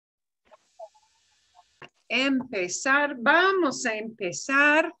empezar. Vamos a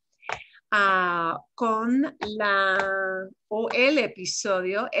empezar con el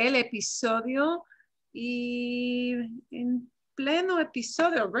episodio y en pleno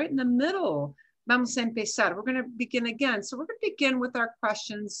episodio, right in the middle, vamos a empezar. We're going to begin again. So we're going to begin with our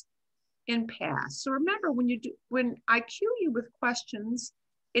questions in past. So remember, when I cue you with questions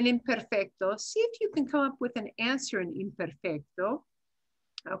in imperfecto, see if you can come up with an answer in imperfecto.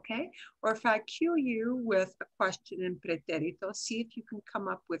 Okay, or if I cue you with a question in pretérito, see if you can come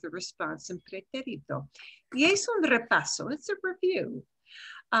up with a response in pretérito. Y es un repaso, it's a review.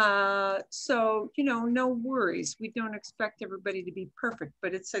 So, no worries. We don't expect everybody to be perfect,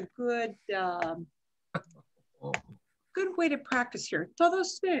 but it's a good way to practice here.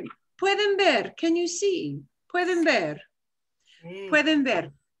 Todos ven, pueden ver, can you see? Pueden ver, pueden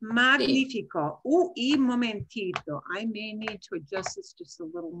ver. Magnifico. Y momentito. I may need to adjust this just a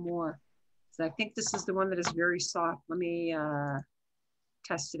little more. So I think this is the one that is very soft. Let me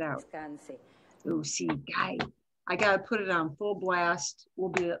test it out. Oh, see, guy. I got to put it on full blast. We'll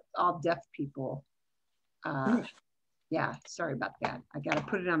be all deaf people. Yeah, sorry about that. I got to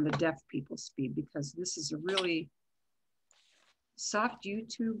put it on the deaf people speed because this is a really soft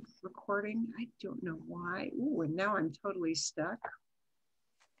YouTube recording. I don't know why. Ooh, and now I'm totally stuck.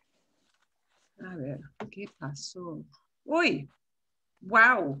 A ver, ¿qué pasó? Uy,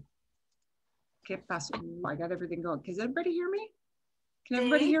 wow. ¿Qué pasó? Ooh, I got everything going. Can everybody hear me? Can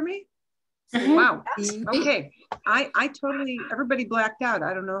everybody hear me? Mm-hmm. Wow. Okay. I totally, everybody blacked out.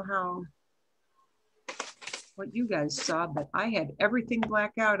 I don't know what you guys saw, but I had everything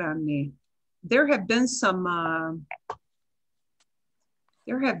black out on me. There have been some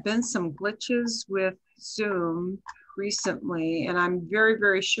glitches with Zoom recently, and I'm very,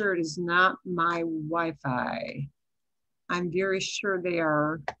 very sure it is not my Wi-Fi. I'm very sure they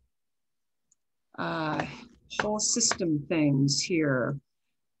are whole system things here.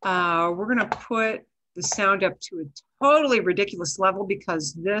 We're gonna put the sound up to a totally ridiculous level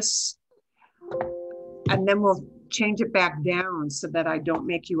because this, and then we'll change it back down so that I don't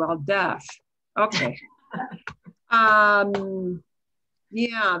make you all deaf. Okay.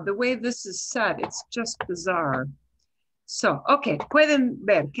 Yeah, the way this is set, it's just bizarre. So, okay, pueden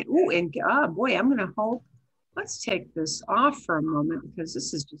ver. Boy, I'm gonna hold. Let's take this off for a moment because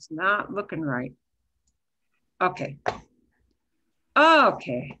this is just not looking right. Okay.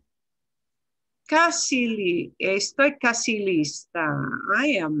 Okay. Estoy casi lista.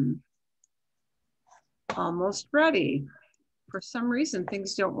 I am almost ready. For some reason,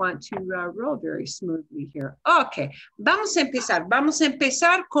 things don't want to roll very smoothly here. Okay, vamos a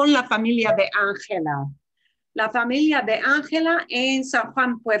empezar con la familia de Ángela. La familia de Ángela en San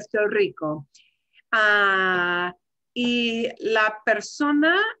Juan, Puerto Rico. Y la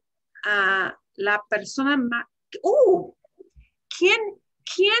persona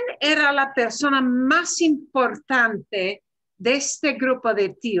 ¿quién era la persona más importante de este grupo de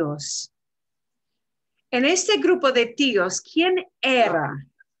tíos? En este grupo de tíos, ¿quién era?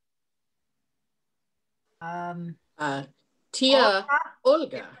 Tía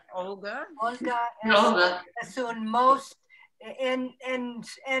Olga. Olga is most in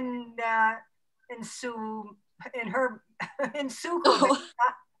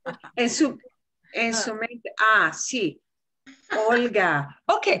su mente. Sí. Olga.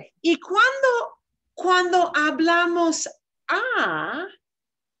 Ok. Y cuando hablamos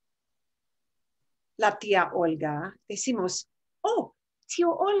la tía Olga, decimos, oh,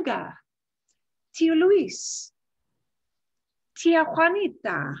 tío Olga, tío Luis, tía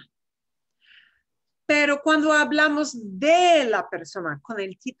Juanita. Pero cuando hablamos de la persona con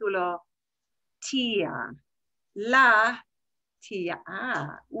el título tía, la tía,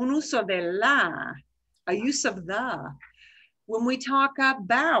 un uso de la, a use of the. When we talk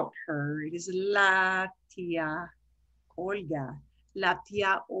about her, it is la tía Olga, la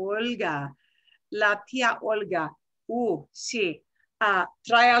tía Olga. La tía Olga, sí,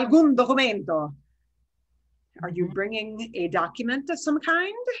 trae algún documento. Are you bringing a document of some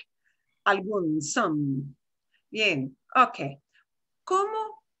kind? Some. Bien, ok.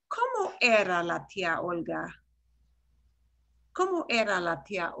 ¿Cómo era la tía Olga? ¿Cómo era la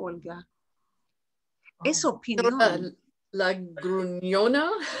tía Olga? Es opinión. La gruñona.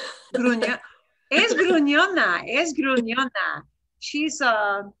 Es gruñona. She's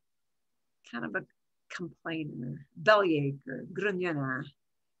kind of a complainer, bellyacher, gruñona.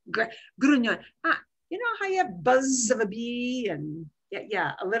 Gruñona. You know how you have buzz of a bee and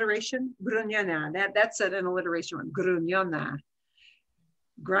yeah, alliteration? Gruñona. That's an alliteration one. Gruñona.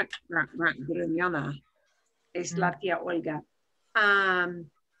 Grunt, gruñona. Es la tía Olga.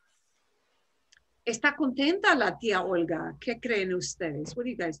 ¿Está contenta la tía Olga? ¿Qué creen ustedes? What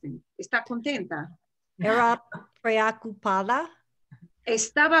do you guys think? ¿Está contenta? Era preocupada.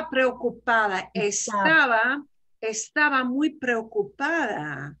 Estaba preocupada. Estaba muy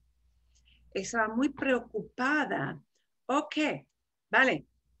preocupada. Estaba muy preocupada. Ok, vale.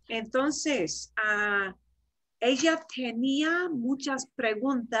 Entonces, ella tenía muchas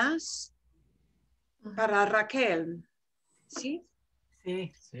preguntas para Raquel, ¿sí?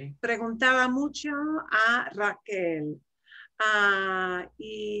 Sí. Sí. Preguntaba mucho a Raquel.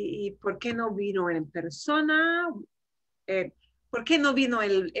 ¿Y por qué no vino en persona? ¿Por qué no vino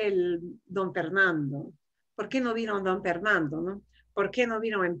el don Fernando? ¿Por qué no vino don Fernando? ¿No? ¿Por qué no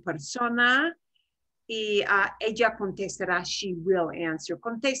vino en persona? Y ella contestará, she will answer.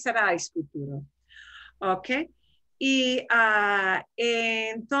 Contestará es futuro. ¿Ok? Y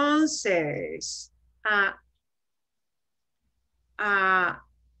entonces,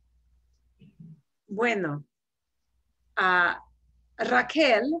 bueno,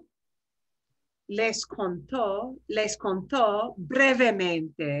 Raquel les contó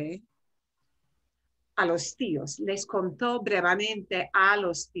brevemente a los tíos, les contó brevemente a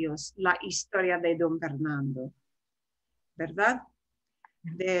los tíos la historia de don Fernando, ¿verdad?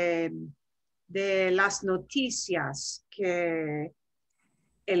 De las noticias que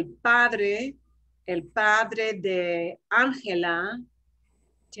el padre de Ángela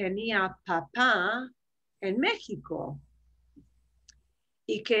tenía papá en México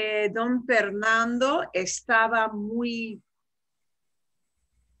y que don Fernando estaba muy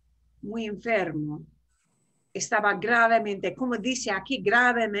enfermo. Estaba gravemente, como dice aquí,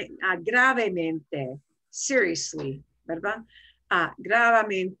 gravemente, seriously, ¿verdad?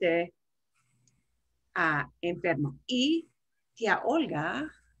 Gravemente enfermo. Y tía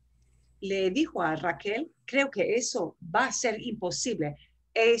Olga le dijo a Raquel, creo que eso va a ser imposible.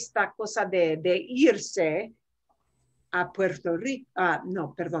 Esta cosa de irse a Puerto Rico,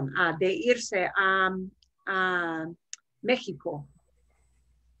 no, perdón, de irse a México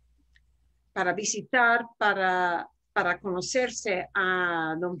para visitar, para conocerse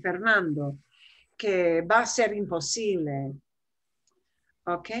a don Fernando, que va a ser imposible.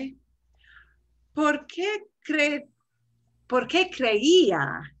 ¿Ok? ¿Por qué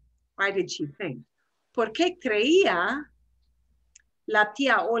creía? Why did she think? ¿Por qué creía la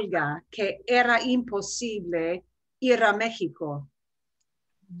tía Olga que era imposible ir a México?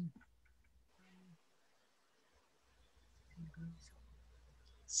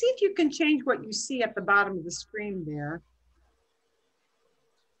 See if you can change what you see at the bottom of the screen there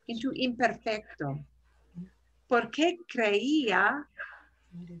into imperfecto. ¿Por qué creía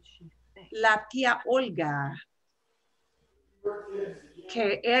la tía Olga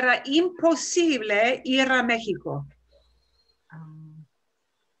que era imposible ir a México?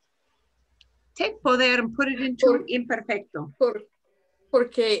 Take poder and put it into imperfecto.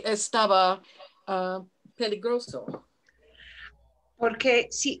 Porque estaba peligroso. Porque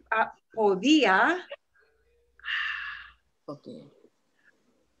si podía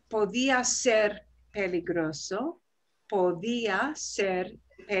ser peligroso,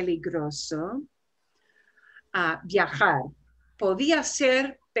 viajar. Podía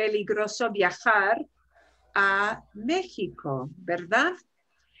ser peligroso viajar a México, ¿verdad?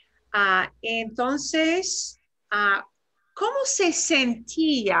 Entonces, ¿cómo se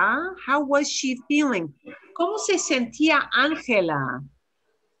sentía? How was she feeling? ¿Cómo se sentía Ángela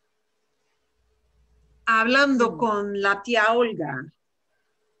hablando con la tía Olga?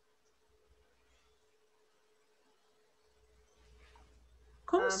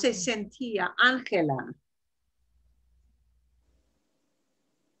 ¿Cómo se sentía Ángela?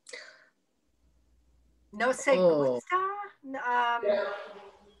 No se gusta.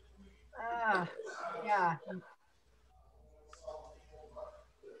 Yeah.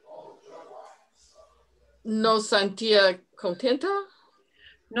 ¿No sentía contenta?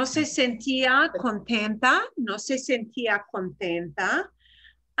 No se sentía contenta,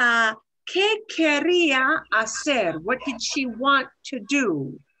 ¿Qué quería hacer? What did she want to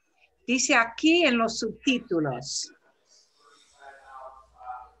do? Dice aquí en los subtítulos.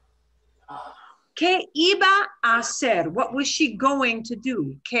 ¿Qué iba a hacer? What was she going to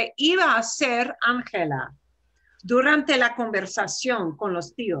do? ¿Qué iba a hacer Ángela durante la conversación con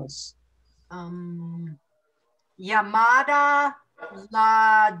los tíos? Llamada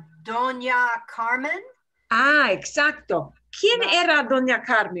la doña Carmen. Exacto. ¿Quién era doña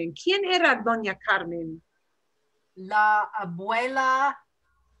Carmen? La abuela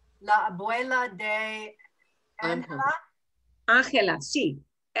de Ángela. Ángela, sí.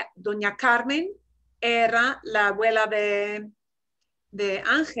 Doña Carmen era la abuela de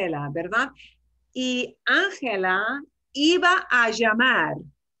Ángela, ¿verdad? Y Ángela iba a llamar.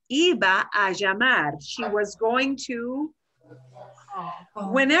 She was going to.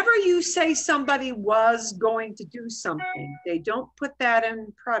 Whenever you say somebody was going to do something, they don't put that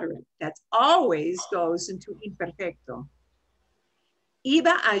in preterite. That always goes into imperfecto.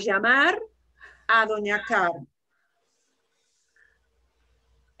 Iba a llamar a doña Carmen.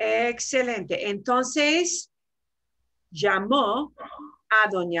 Excelente. Entonces, llamó a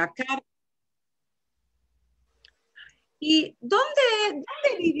doña Carmen. ¿Y dónde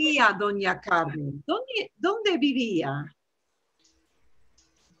vivía doña Carmen? ¿Dónde vivía?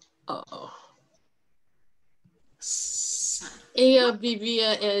 Oh. Ella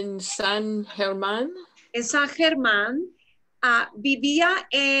vivía en San Germán. En San Germán. Vivía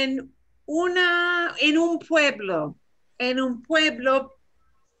en un pueblo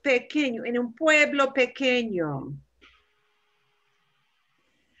pequeño.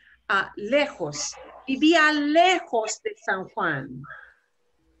 Lejos. Vivía lejos de San Juan.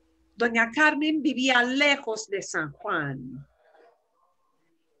 Doña Carmen vivía lejos de San Juan.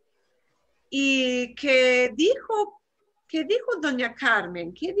 ¿Y qué dijo doña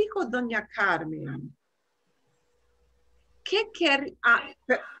Carmen? ¿Qué dijo doña Carmen?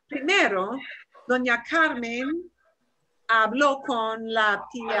 Primero, doña Carmen habló con la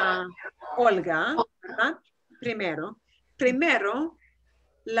tía Olga, ¿verdad? Primero,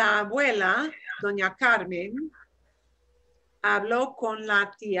 la abuela, doña Carmen, habló con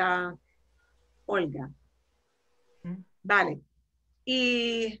la tía Olga. Vale.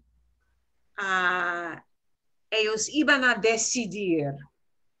 Y ellos iban a decidir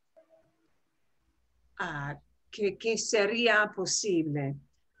qué sería posible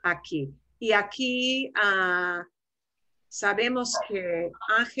aquí. Y aquí sabemos que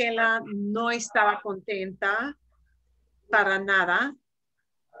Ángela no estaba contenta para nada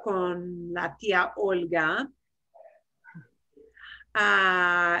con la tía Olga.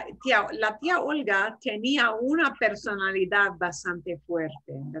 La tía Olga tenía una personalidad bastante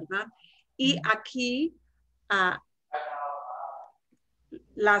fuerte, ¿verdad? Y aquí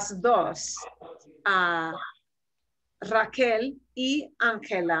las dos, Raquel y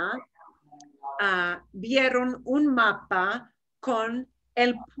Ángela, vieron un mapa con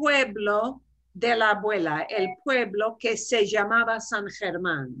el pueblo de la abuela, el pueblo que se llamaba San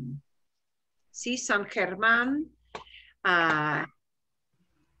Germán. Sí, San Germán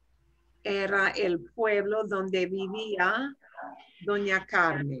era el pueblo donde vivía doña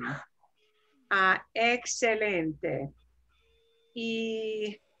Carmen. Excelente.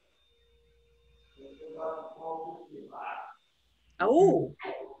 Y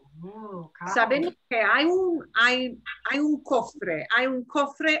sabemos que hay un cofre,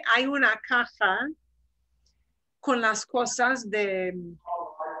 hay una caja con las cosas de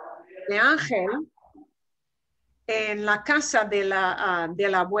Ángel en la casa de la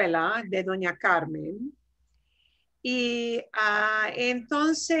abuela de doña Carmen. Y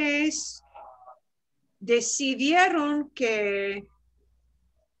entonces decidieron que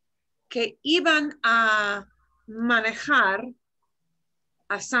iban a manejar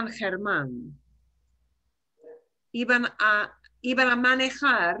a San Germán. Iban a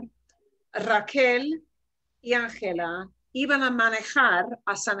manejar Raquel y Ángela, iban a manejar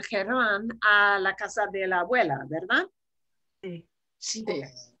a San Germán a la casa de la abuela, ¿verdad? Sí. Sí.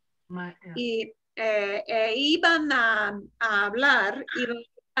 Y iban a hablar,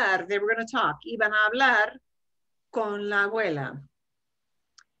 they were going to talk, iban a hablar con la abuela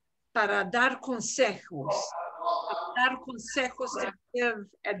para dar consejos, to give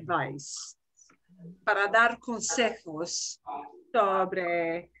advice, para dar consejos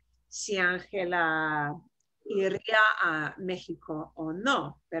sobre si Ángela iría a México o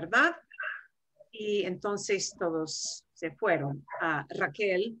no, ¿verdad? Y entonces todos se fueron.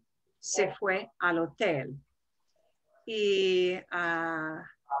 Raquel se fue al hotel. Y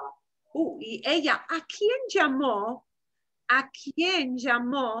ella, ¿a quién llamó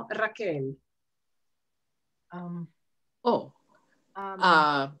Raquel?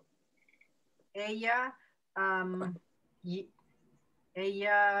 Ella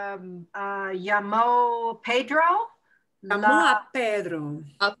llamó Pedro. Llamó a Pedro.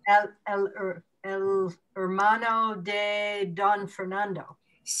 El hermano de Don Fernando.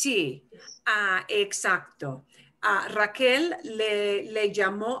 Sí, exacto. Raquel le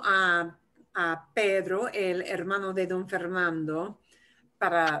llamó a Pedro, el hermano de Don Fernando,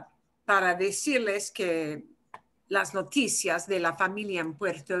 para decirles que las noticias de la familia en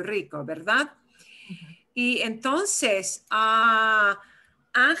Puerto Rico, ¿verdad? Y entonces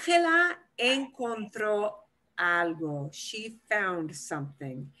Ángela encontró algo. She found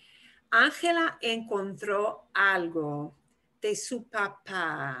something. Ángela encontró algo de su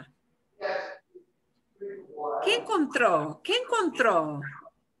papá. ¿Qué encontró? ¿Qué encontró?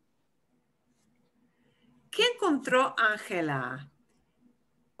 ¿Qué encontró Ángela?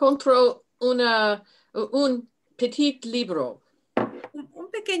 Encontró un petit libro.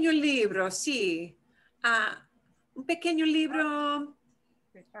 Un pequeño libro, sí. Un pequeño libro.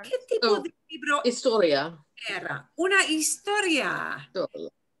 ¿Qué tipo de libro Historia. era? Una historia.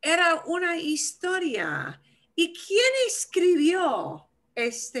 Era una historia. ¿Y quién escribió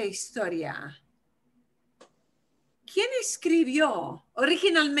esta historia? ¿Quién escribió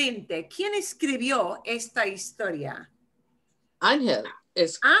originalmente? ¿Quién escribió esta historia? Ángel.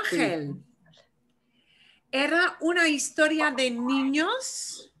 Ángel. ¿Era una historia de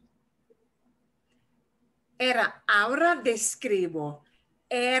niños? Ahora describo.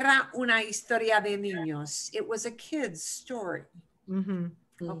 Era una historia de niños. It was a kid's story.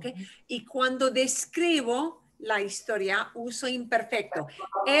 Okay. Y cuando describo la historia, uso imperfecto.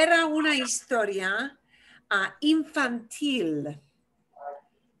 Era una historia infantil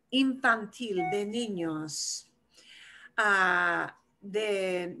de niños,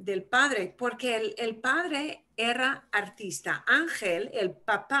 del padre, porque el padre era artista. Ángel, el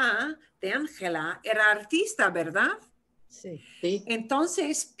papá de Ángela, era artista, ¿verdad? Sí. Sí.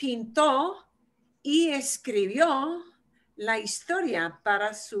 Entonces pintó y escribió la historia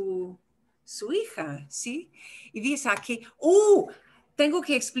para su hija, ¿sí? Y dice aquí, tengo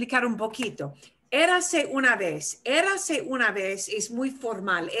que explicar un poquito. Érase una vez es muy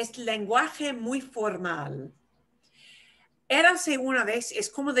formal, es lenguaje muy formal. Érase una vez es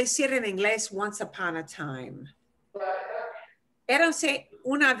como decir en inglés once upon a time. Érase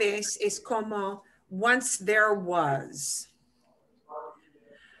una vez es como once there was.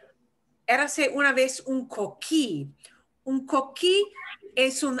 Érase una vez un coquí. Un coquí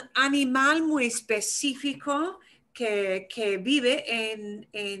es un animal muy específico que vive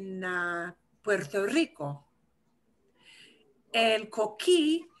en Puerto Rico. El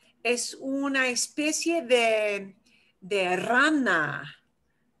coquí es una especie de rana,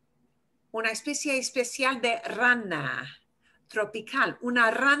 una especie especial de rana tropical,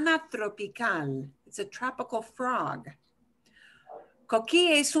 una rana tropical. It's a tropical frog.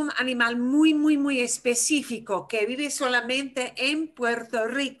 Coquí es un animal muy, muy, muy específico que vive solamente en Puerto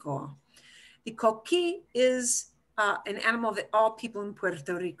Rico. The coquí is an animal that all people in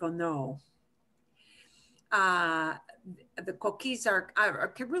Puerto Rico know. The coquís are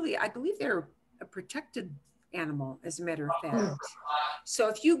really, I believe they're a protected animal, as a matter of fact. So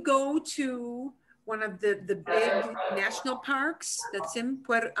if you go to one of the big national parks that's in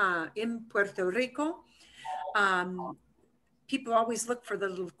Puerto Rico, people always look for the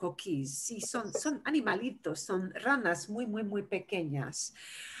little coquís. Sí, son animalitos, son ranas muy, muy, muy pequeñas.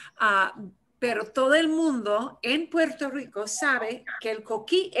 Pero todo el mundo en Puerto Rico sabe que el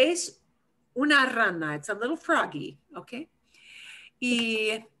coquí es una rana. It's a little froggy, ¿ok?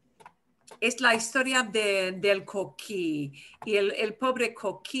 Y es la historia del coquí. Y el pobre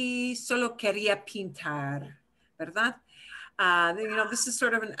coquí solo quería pintar, ¿verdad? This is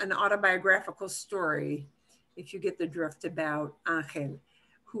sort of an autobiographical story, if you get the drift, about Ángel,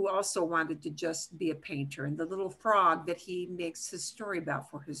 who also wanted to just be a painter. And the little frog that he makes his story about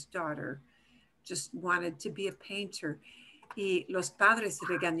for his daughter just wanted to be a painter. Y los padres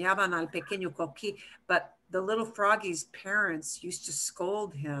regañaban al pequeño coquí, but the little froggy's parents used to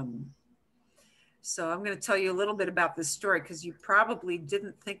scold him. So I'm going to tell you a little bit about this story because you probably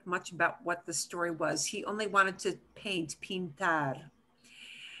didn't think much about what the story was. He only wanted to pintar.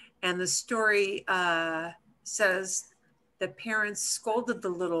 And the story says the parents scolded the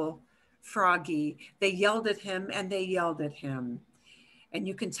little froggy. They yelled at him and they yelled at him. And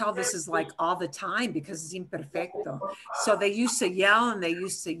you can tell this is like all the time because it's imperfecto. So they used to yell and they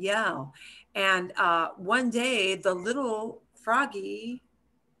used to yell. And one day the little froggy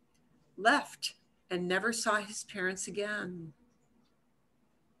left and never saw his parents again.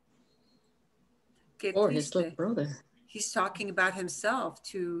 Or his little brother. He's talking about himself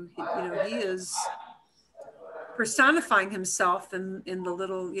too. He is personifying himself in the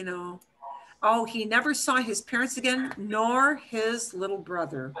little, he never saw his parents again, nor his little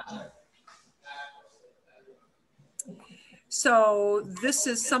brother. So this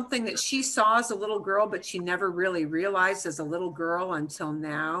is something that she saw as a little girl, but she never really realized as a little girl until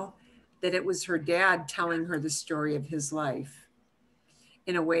now that it was her dad telling her the story of his life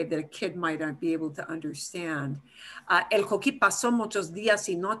in a way that a kid might not be able to understand. El coquí pasó muchos días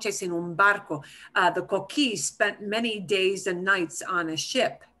y noches en un barco. The coquí spent many days and nights on a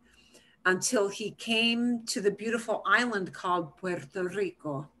ship until he came to the beautiful island called Puerto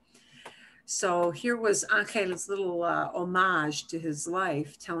Rico. So here was Angel's little homage to his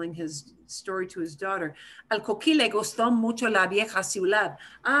life, telling his story to his daughter. Al Coquí le gustó mucho la vieja ciudad.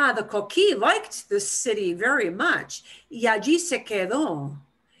 Ah, the Coquí liked this city very much. Y allí se quedó.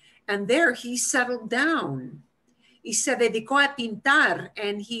 And there he settled down. Y se dedicó a pintar,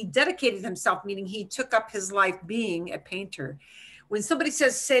 and he dedicated himself, meaning he took up his life being a painter. When somebody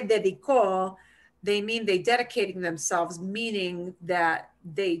says se dedicó, they mean they dedicating themselves, meaning that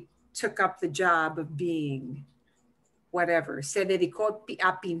they took up the job of being whatever. Se dedicó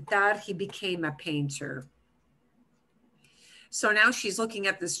a pintar, he became a painter. So now she's looking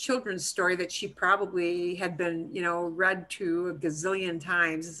at this children's story that she probably had been, you know, read to a gazillion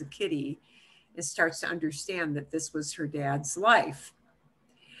times as a kiddie, and starts to understand that this was her dad's life.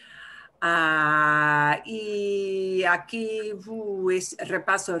 Y aquí es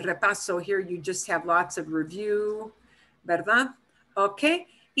repaso. Here you just have lots of review, ¿verdad? Okay.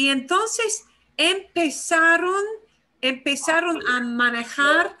 Y entonces empezaron a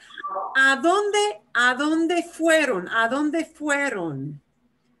manejar. ¿A dónde fueron?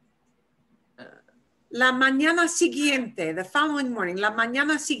 La mañana siguiente, the following morning, la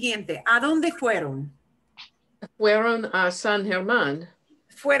mañana siguiente, ¿a dónde fueron? Fueron a San Germán.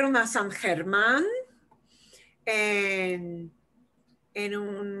 Fueron a San Germán en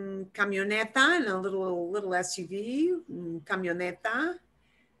un camioneta, en a little SUV, un camioneta.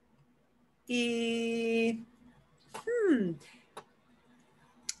 Y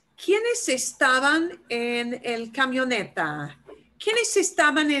 ¿quiénes estaban en el camioneta? ¿Quiénes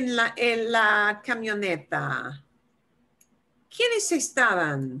estaban en la camioneta? ¿Quiénes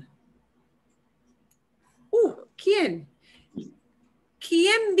estaban? ¿Quién?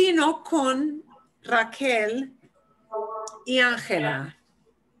 ¿Quién vino con Raquel y Ángela?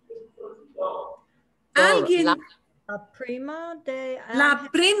 ¿Alguien? La prima de La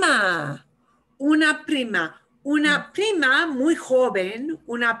prima. Una prima muy joven,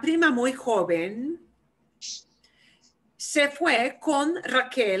 se fue con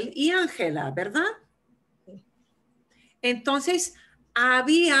Raquel y Ángela, ¿verdad? Entonces,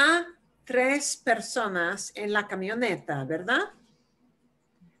 había 3 personas en la camioneta, ¿verdad?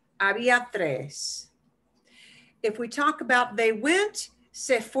 Había 3. If we talk about they went,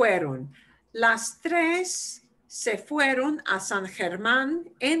 se fueron. Las 3 se fueron a San Germán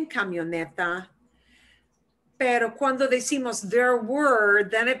en camioneta. Pero cuando decimos there were,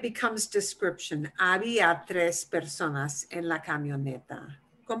 then it becomes description. Había 3 personas en la camioneta.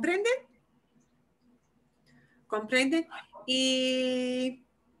 ¿Comprenden? ¿Comprenden? Y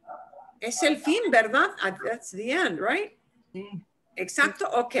es el fin, ¿verdad? That's the end, right? Sí. Exacto,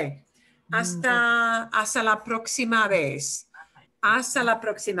 ok. Hasta la próxima vez. Hasta la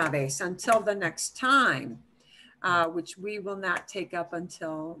próxima vez. Until the next time, which we will not take up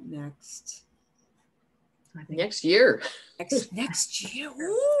until next year. Next year.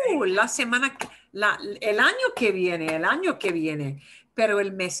 La semana, el año que viene, pero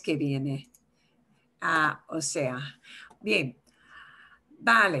el mes que viene. O sea, bien.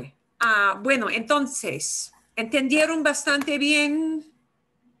 Vale. Bueno, entonces, ¿entendieron bastante bien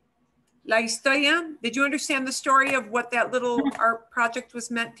la historia? Did you understand the story of what that little art project was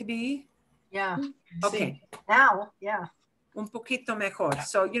meant to be? Yeah. Okay. Now, yeah. Un poquito mejor.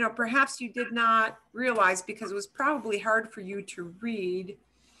 So, you know, perhaps you did not realize, because it was probably hard for you to read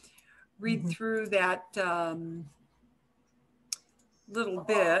through that little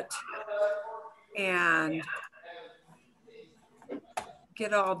bit and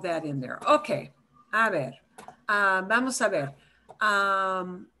get all of that in there. Okay. A ver. Vamos a ver.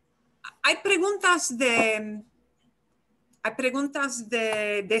 ¿Hay preguntas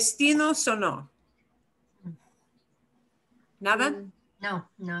de destinos o no? ¿Nada? No.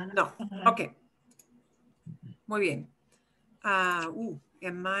 No. Okay. Muy bien.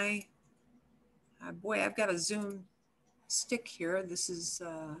 Boy, I've got a Zoom stick here. This is,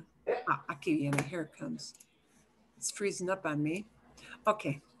 aquí viene, here it comes. It's freezing up on me.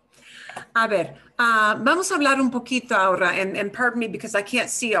 Okay. A ver, vamos a hablar un poquito ahora, and pardon me because I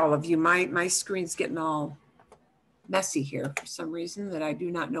can't see all of you. My screen's getting all messy here for some reason that I do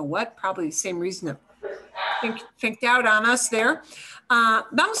not know what. Probably the same reason that finked out on us there.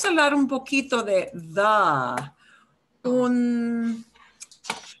 Vamos a hablar un poquito de the.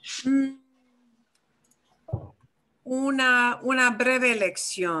 Una breve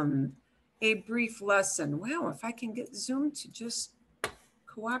lección. A brief lesson. Wow, if I can get Zoom to just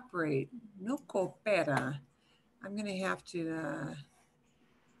cooperate. No coopera. I'm going to have to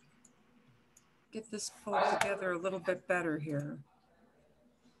get this pulled together a little bit better here.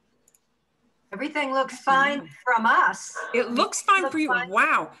 Everything looks fine from us. It looks fine for you. Fine.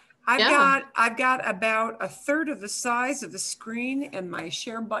 Wow. I've got about a third of the size of the screen, and my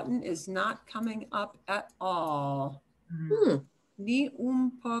share button is not coming up at all. Ni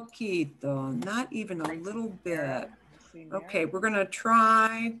un poquito, not even a little bit. Okay, we're gonna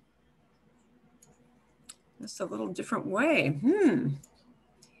try this a little different way.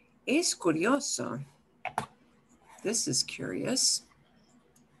 Es curioso. This is curious.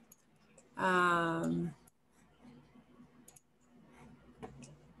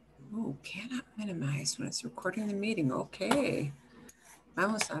 Oh, cannot minimize when it's recording the meeting. Okay.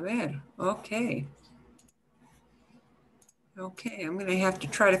 Vamos a ver. Okay. Okay, I'm gonna have to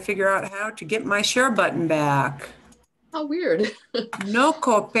try to figure out how to get my share button back. How weird. No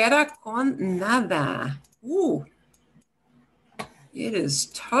coopera con nada. Ooh. It is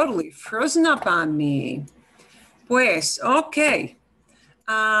totally frozen up on me. Pues, okay.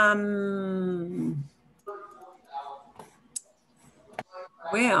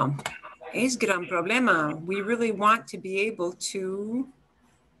 Well, es gran problema. We really want to be able to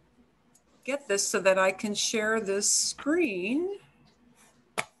get this so that I can share this screen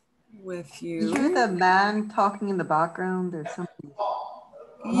with you. You hear the man talking in the background? There's something.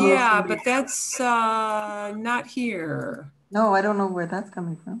 Yeah, but that's not here. No, I don't know where that's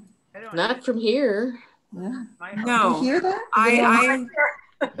coming from. Not from here. Yeah. No. Do you hear that?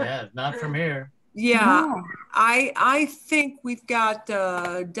 Yeah, not from here. Yeah, No. I think we've got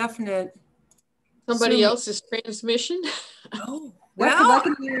definite. Somebody Zoom. else's transmission. Oh, Yeah, 'cause I well,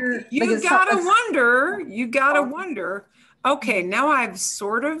 can hear, you like, it's gotta not- wonder. You gotta wonder. Okay, now I've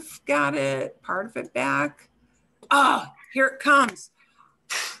sort of got it, part of it back. Oh, here it comes.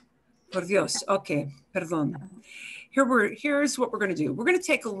 Por Dios. Okay, perdón. Here's what we're going to do. We're going to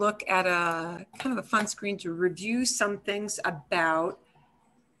take a look at a kind of a fun screen to review some things about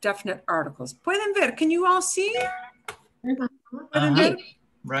definite articles. ¿Pueden ver? Can you all see? ¿Pueden ver?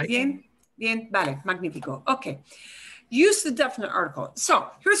 Right. Bien, bien, vale, magnifico. Okay, use the definite article.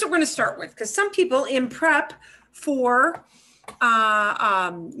 So here's what we're going to start with, because some people in prep for,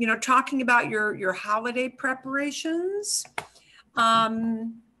 talking about your holiday preparations,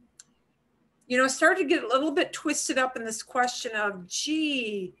 started to get a little bit twisted up in this question of,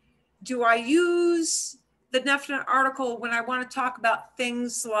 gee, do I use the definite article when I want to talk about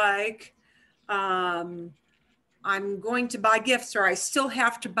things like, I'm going to buy gifts, or I still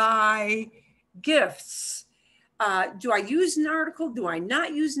have to buy gifts? Do I use an article? Do I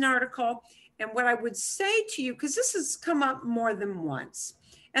not use an article? And what I would say to you, because this has come up more than once,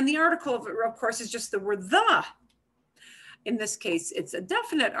 and the article, of course, is just the word the. In this case, it's a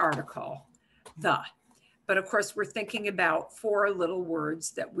definite article, the. But of course, we're thinking about 4 little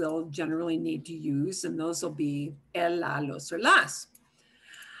words that we'll generally need to use, and those will be el, la, los, or las.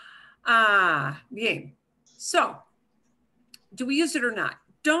 Bien. So, do we use it or not?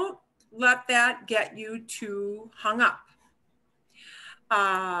 Don't let that get you too hung up.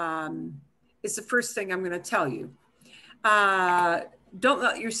 It's the first thing I'm going to tell you. Don't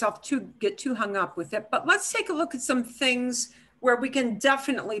let yourself get too hung up with it. But let's take a look at some things where we can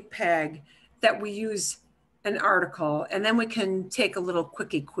definitely peg that we use an article, and then we can take a little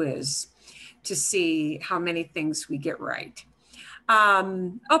quickie quiz to see how many things we get right.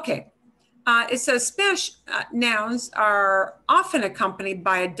 Okay. It says Spanish nouns are often accompanied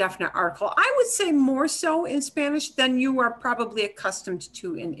by a definite article. I would say more so in Spanish than you are probably accustomed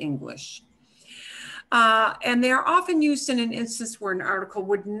to in English. And they are often used in an instance where an article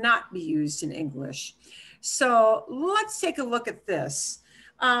would not be used in English. So let's take a look at this.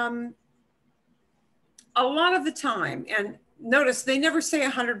 A lot of the time, and notice they never say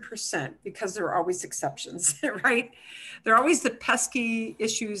 100% because there are always exceptions, right? There are always the pesky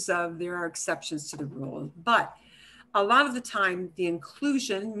issues of there are exceptions to the rule. But a lot of the time, the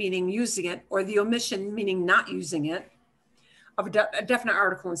inclusion, meaning using it, or the omission, meaning not using it, of a definite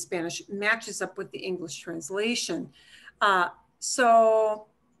article in Spanish matches up with the English translation. So,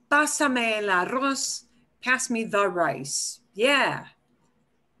 pásame el arroz, pass me the rice. Yeah,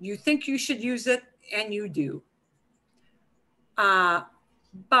 you think you should use it, and you do.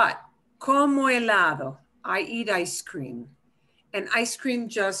 But como helado, I eat ice cream, and ice cream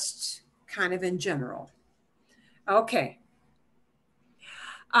just kind of in general. Okay.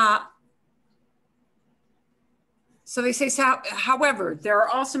 So they say, however, there are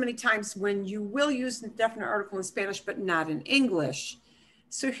also many times when you will use a definite article in Spanish, but not in English.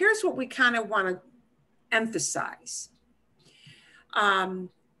 So here's what we kind of want to emphasize.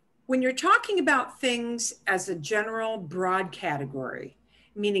 When you're talking about things as a general broad category,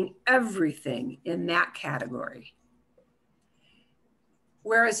 meaning everything in that category,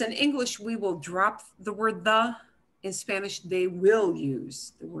 whereas in English, we will drop the word the In Spanish, they will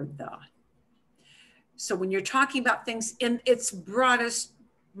use the word the. So when you're talking about things in its broadest,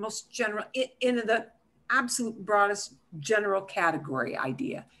 most general, in the absolute broadest general category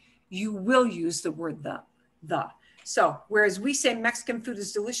idea, you will use the word the. So whereas we say Mexican food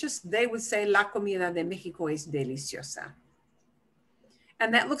is delicious, they would say la comida de México es deliciosa.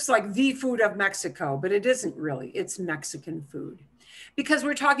 And that looks like the food of Mexico, but it isn't really, it's Mexican food. Because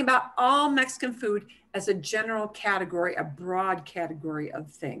we're talking about all Mexican food as a general category, a broad category of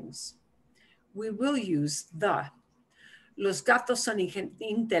things. We will use the. Los gatos son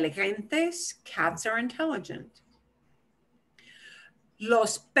inteligentes, cats are intelligent.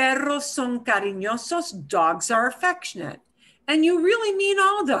 Los perros son cariñosos, dogs are affectionate. And you really mean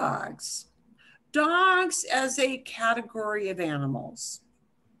all dogs. Dogs as a category of animals.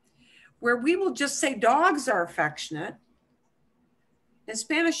 Where we will just say dogs are affectionate. In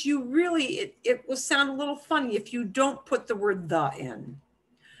Spanish, you really, it will sound a little funny if you don't put the word the in.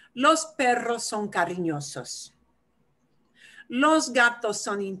 Los perros son cariñosos. Los gatos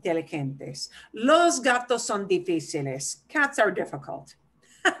son inteligentes. Los gatos son difíciles. Cats are difficult.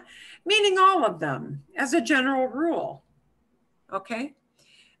 Meaning all of them as a general rule. Okay?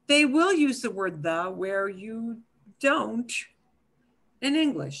 They will use the word the where you don't in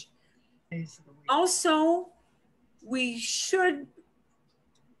English. Also, we should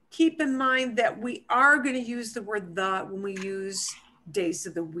keep in mind that we are going to use the word the when we use days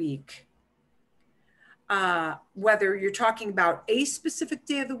of the week. Whether you're talking about a specific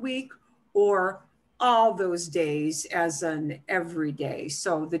day of the week or all those days as an everyday.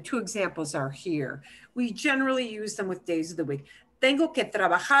 So the two examples are here. We generally use them with days of the week. Tengo que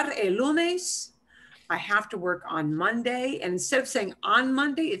trabajar el lunes. I have to work on Monday. And instead of saying on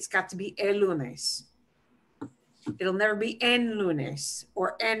Monday, it's got to be el lunes. It'll never be en lunes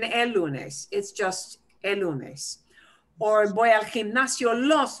or en el lunes. It's just el lunes. Or voy al gimnasio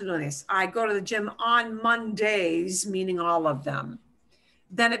los lunes. I go to the gym on Mondays, meaning all of them.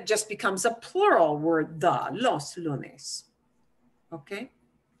 Then it just becomes a plural word, the, los lunes. Okay?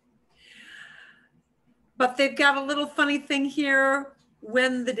 But they've got a little funny thing here.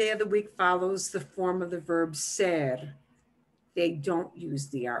 When the day of the week follows the form of the verb ser, they don't use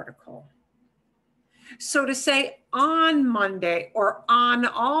the article. So to say on Monday or on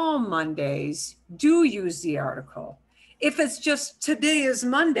all Mondays, do use the article. If it's just today is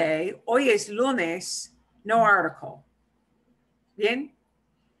Monday, hoy es lunes, no article. Bien?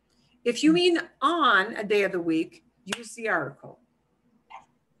 If you mean on a day of the week, use the article.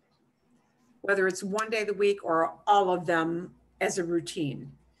 Whether it's one day of the week or all of them as a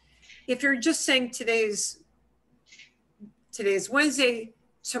routine. If you're just saying today's Wednesday,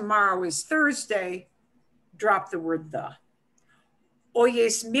 tomorrow is Thursday, drop the word the. Hoy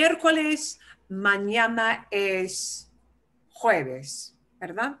es miércoles, mañana es jueves,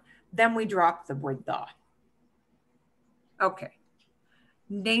 ¿verdad? Then we drop the word the. Okay.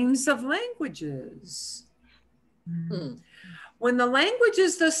 Names of languages. When the language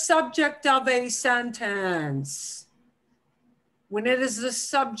is the subject of a sentence, when it is the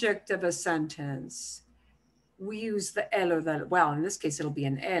subject of a sentence, we use the el or the, well, in this case, it'll be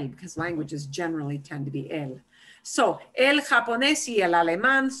an el because languages generally tend to be el. So, el japonés y el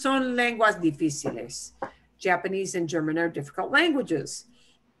alemán son lenguas difíciles. Japanese and German are difficult languages.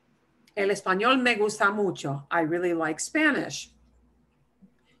 El español me gusta mucho. I really like Spanish.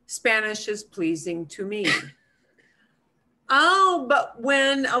 Spanish is pleasing to me. Oh, but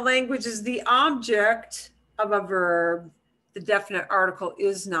when a language is the object of a verb, the definite article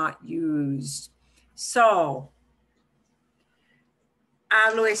is not used. So,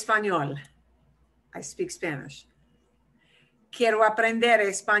 hablo español. I speak Spanish. Quiero aprender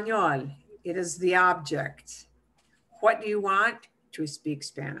español. It is the object. What do you want? To speak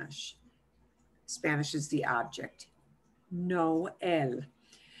Spanish. Spanish is the object. No el.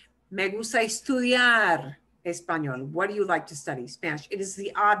 Me gusta estudiar español. What do you like to study? Spanish. It is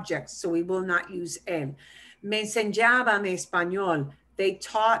the object, so we will not use el. Me enseñaban español. They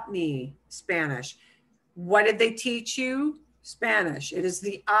taught me Spanish. What did they teach you? Spanish. It is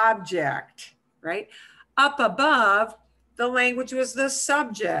the object, right? Up above, the language was the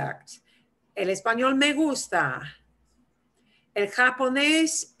subject. El español me gusta. El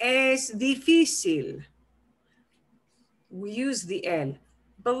japonés es difícil. We use the el.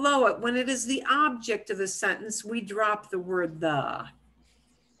 Below it, when it is the object of the sentence, we drop the word the.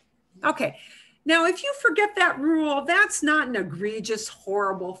 Okay. Now, if you forget that rule, that's not an egregious,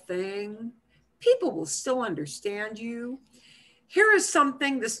 horrible thing. People will still understand you. Here is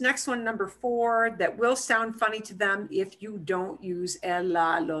something, this next one, number 4, that will sound funny to them if you don't use el,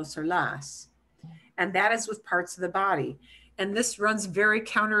 la, los, or las. and that is with parts of the body. And this runs very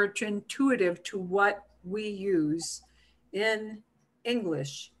counterintuitive to what we use in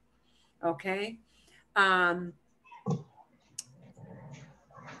English, okay?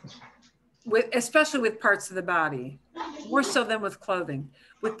 Especially with parts of the body, more so than with clothing.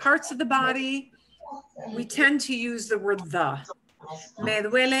 With parts of the body, we tend to use the word the. Me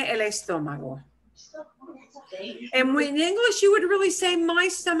duele el estómago. And in English, you would really say, my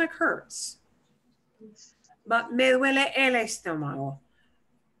stomach hurts. But me duele el estómago.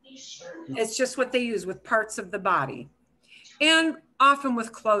 It's just what they use with parts of the body. And often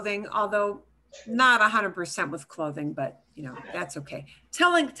with clothing, although not 100% with clothing, but you know, that's okay.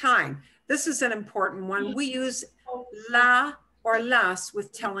 Telling time. This is an important one. We use la or las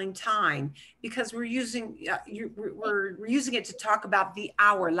with telling time because we're using we're using it to talk about the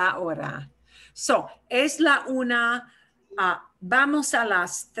hour, la hora. So, es la una, vamos a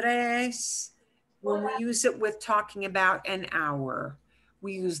las tres. When we use it with talking about an hour,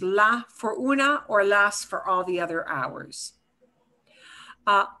 we use la for una or las for all the other hours.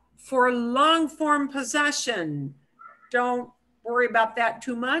 For long form possession, don't worry about that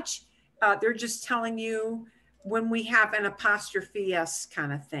too much. They're just telling you when we have an apostrophe S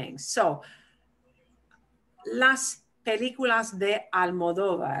kind of thing. So, las películas de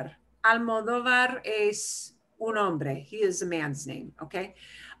Almodóvar. Almodóvar es un hombre. He is a man's name, okay?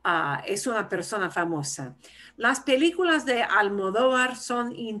 Es una persona famosa. Las películas de Almodóvar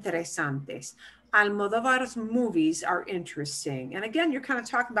son interesantes. Almodóvar's movies are interesting. And again, you're kind of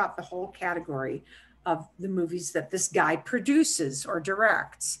talking about the whole category of the movies that this guy produces or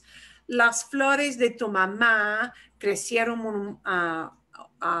directs. Las flores de tu mamá crecieron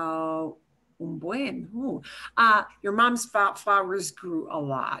un buen. Your mom's flowers grew a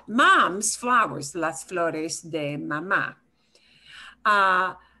lot. Mom's flowers, las flores de mamá.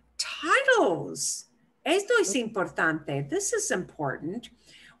 Titles. Esto es importante. This is important.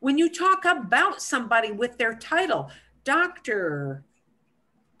 When you talk about somebody with their title, doctor,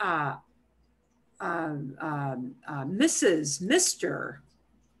 Mrs., Mr.,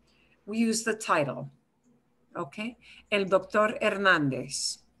 we use the title, okay? El doctor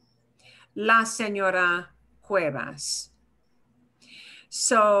Hernández, la señora Cuevas.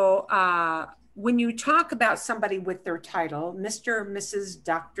 So when you talk about somebody with their title, Mr., Mrs.,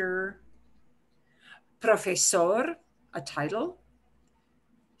 Doctor, Profesor, a title,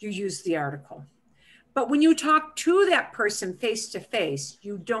 you use the article. But when you talk to that person face to face,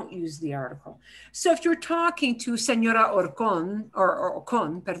 you don't use the article. So if you're talking to Señora Ocon,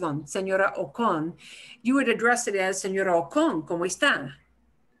 Señora Ocon, you would address it as Señora Ocon, ¿cómo está?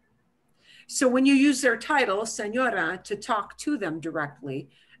 So when you use their title, Señora, to talk to them directly,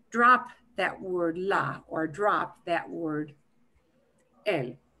 drop that word la or drop that word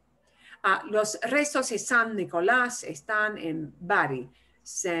el. Los restos de San Nicolás están en Bari.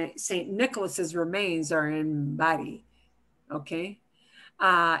 St. Nicholas's remains are in Bari, okay?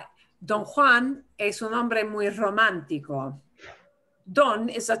 Don Juan es un hombre muy romántico. Don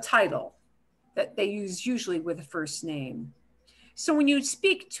is a title that they use usually with a first name. So when you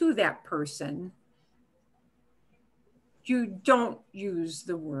speak to that person, you don't use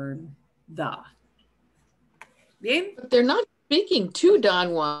the word the. Bien? But they're not speaking to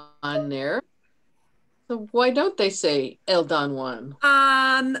Don Juan there. So why don't they say El Don Juan?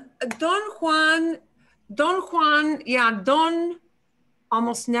 Don Juan, yeah, Don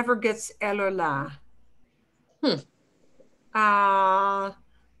almost never gets el or la.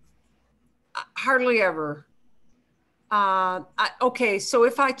 Hardly ever. Okay, so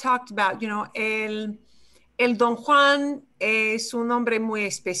if I talked about, you know, el Don Juan es un hombre muy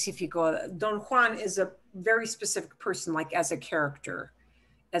específico. Don Juan is a very specific person, like as a character,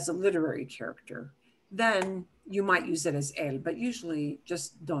 as a literary character. Then you might use it as el, but usually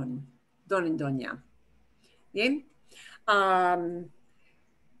just don and doña. Bien?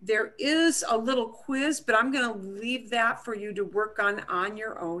 There is a little quiz, but I'm going to leave that for you to work on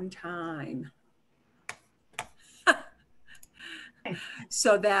your own time.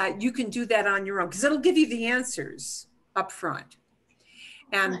 So that you can do that on your own, because it'll give you the answers up front.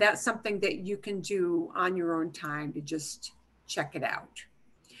 And that's something that you can do on your own time to just check it out.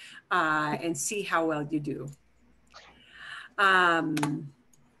 And see how well you do. Oh,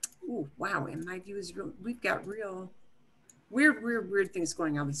 wow, and my view is real, we've got real weird things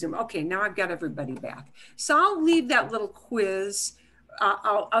going on with Zoom. Okay, now I've got everybody back. So I'll leave that little quiz.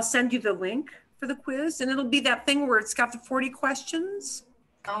 I'll send you the link for the quiz, and it'll be that thing where it's got the 40 questions.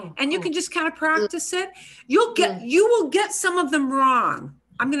 Oh, and you can just kind of practice it. You will get some of them wrong.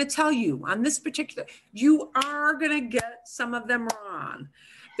 I'm going to tell you on this particular, you are going to get some of them wrong.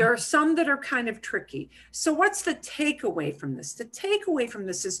 There are some that are kind of tricky. So what's the takeaway from this? The takeaway from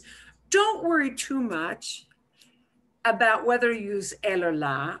this is don't worry too much about whether to use el or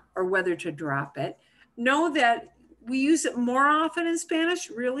la or whether to drop it. Know that we use it more often in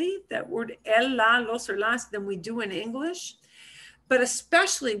Spanish, really, that word el, la, los, or las than we do in English. But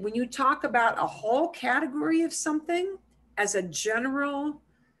especially when you talk about a whole category of something as a general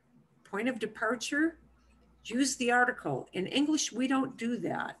point of departure, use the article. In English, we don't do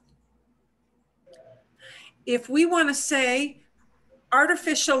that. If we want to say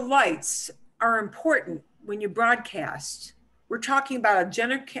artificial lights are important when you broadcast, we're talking about a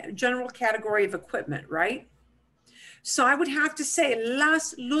general category of equipment, right? So I would have to say,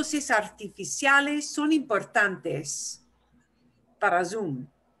 las luces artificiales son importantes para Zoom.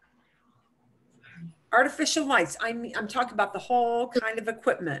 Artificial lights, I'm talking about the whole kind of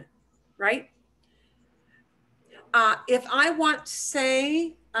equipment, right? If I want to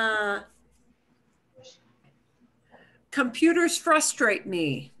say, computers frustrate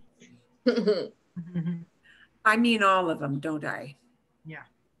me, I mean all of them, don't I? Yeah.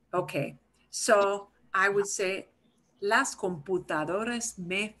 Okay, so I would say, las computadoras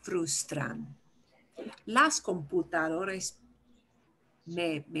me frustran. Las computadoras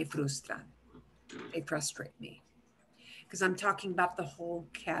me frustran. They frustrate me. Because I'm talking about the whole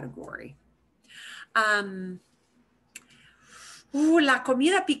category. La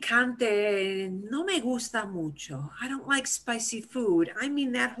comida picante no me gusta mucho. I don't like spicy food. I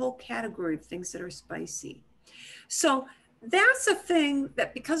mean that whole category of things that are spicy. So that's a thing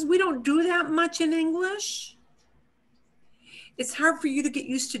that because we don't do that much in English, it's hard for you to get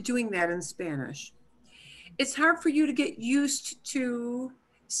used to doing that in Spanish. It's hard for you to get used to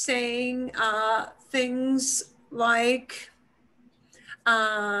saying things like,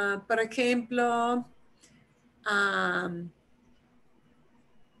 por ejemplo,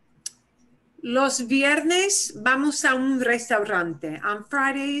 los viernes vamos a un restaurante. On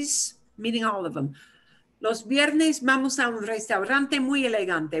Fridays, meaning all of them. Los viernes vamos a un restaurante muy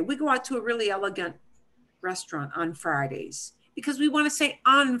elegante. We go out to a really elegant restaurant on Fridays because we want to say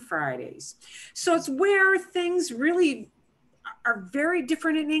on Fridays. So it's where things really are very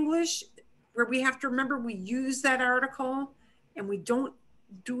different in English, where we have to remember we use that article and we don't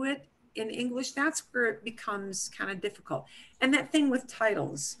do it in English. That's where it becomes kind of difficult. And that thing with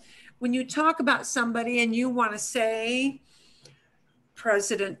titles, when you talk about somebody and you want to say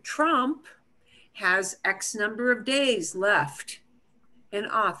President Trump has X number of days left in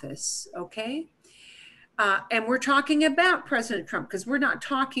office, okay? And we're talking about President Trump because we're not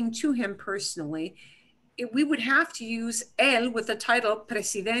talking to him personally. We would have to use él with the title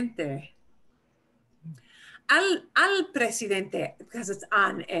presidente. Al presidente, because it's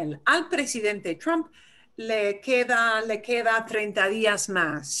on él, al presidente Trump le queda 30 días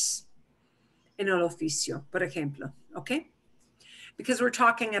más en el oficio, por ejemplo, okay? Because we're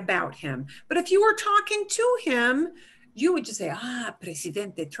talking about him. But if you were talking to him, you would just say,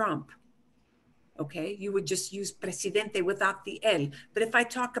 presidente Trump. Okay, you would just use presidente without the el. But if I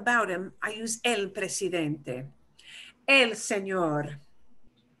talk about him, I use el presidente. El señor.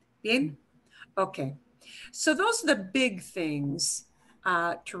 Bien? Okay. So those are the big things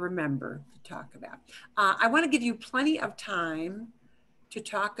to remember to talk about. I want to give you plenty of time to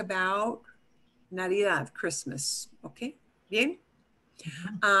talk about Navidad, Christmas. Okay? Bien?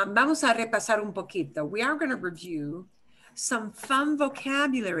 Vamos a repasar un poquito. We are going to review some fun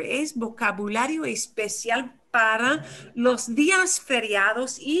vocabulary. Es vocabulario especial para los días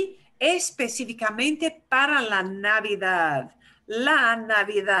feriados y específicamente para la Navidad. La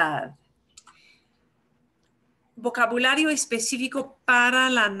Navidad. Vocabulario específico para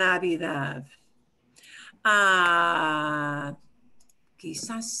la Navidad.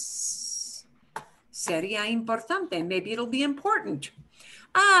 Quizás sería importante. Maybe it'll be important.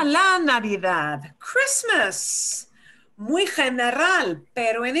 La Navidad. Christmas. Muy general,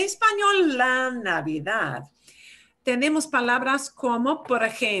 pero en español, la Navidad. Tenemos palabras como, por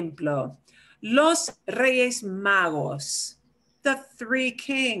ejemplo, los Reyes Magos, the Three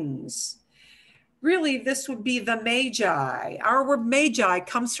Kings. Really, this would be the Magi. Our word Magi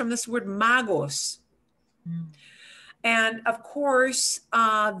comes from this word magos. And of course,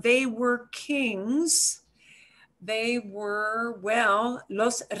 they were kings. They were, well,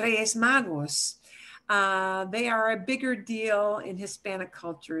 los Reyes Magos. They are a bigger deal in Hispanic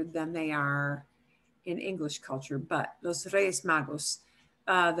culture than they are in English culture, but los Reyes Magos,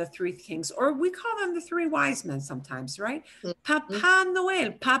 the three kings, or we call them the three wise men sometimes, right? Papa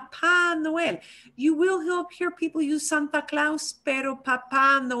Noel, Papa Noel. You will hear people use Santa Claus, pero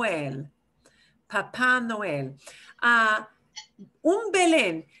Papa Noel, Papa Noel. Un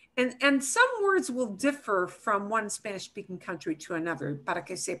Belén. And some words will differ from one Spanish-speaking country to another, para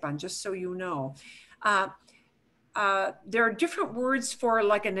que sepan, just so you know. There are different words for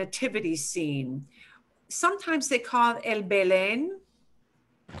like a nativity scene. Sometimes they call it el Belén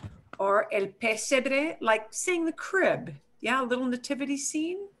or el pesebre, like saying the crib. Yeah, a little nativity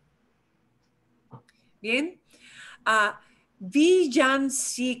scene. Bien.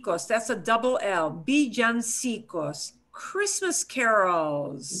 Villancicos, that's a double L. Villancicos, Christmas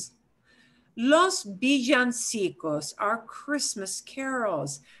carols. Los villancicos are Christmas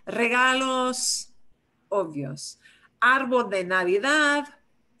carols. Regalos, obvios. Árbol de Navidad,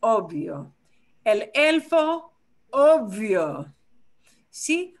 obvio. El elfo, obvio.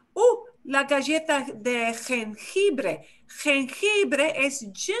 ¿Sí? La galleta de jengibre. Jengibre es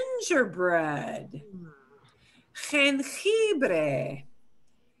gingerbread. Jengibre.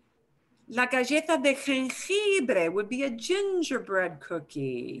 La galleta de jengibre would be a gingerbread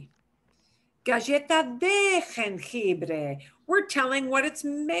cookie. Galleta de jengibre. We're telling what it's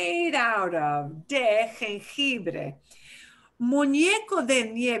made out of. De jengibre. Muñeco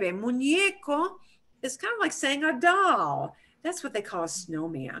de nieve. Muñeco is kind of like saying a doll. That's what they call a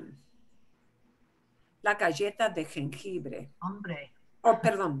snowman. La galleta de jengibre. Hombre. Oh,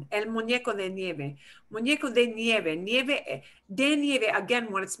 perdón, el muñeco de nieve. Muñeco de nieve. Nieve, de nieve,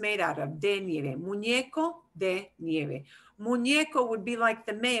 again, what it's made out of. De nieve. Muñeco de nieve. Muñeco would be like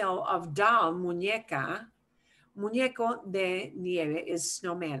the male of doll, muñeca. Muñeco de nieve is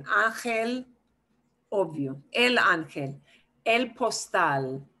snowman. Ángel, obvio. El ángel. El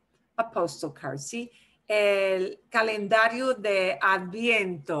postal, a postal card, ¿sí? El calendario de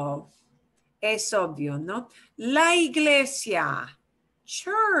Adviento, es obvio, ¿no? La iglesia,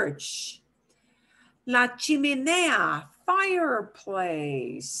 church. La chimenea,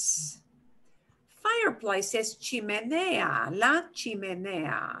 fireplace. Fireplace es chimenea, la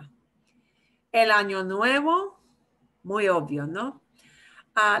chimenea. El año nuevo, muy obvio, ¿no?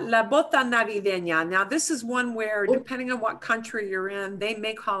 La bota navideña. Now, this is one where, depending on what country you're in, they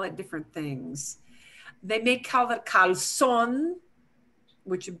may call it different things. They may call it calzón,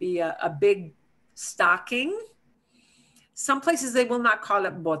 which would be a big stocking. Some places they will not call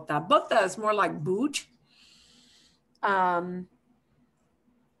it bota. Bota is more like boot. And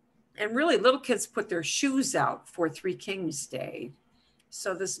really, little kids put their shoes out for Three Kings Day.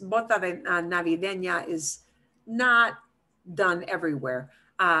 So this bota navideña is not done everywhere.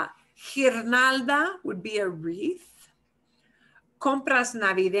 Guirnalda would be a wreath. Compras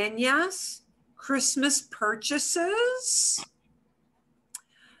navideñas, Christmas purchases.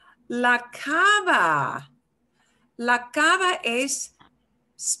 La cava. La cava es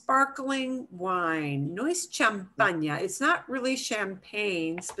sparkling wine. No es champaña. It's not really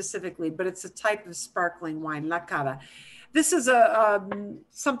champagne specifically, but it's a type of sparkling wine, la cava. This is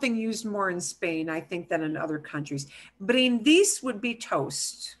something used more in Spain, I think, than in other countries. Brindis would be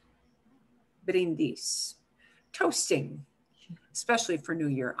toast. Brindis. Toasting, especially for New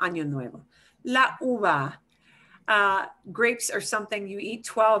Year, Año Nuevo. La uva. Grapes are something you eat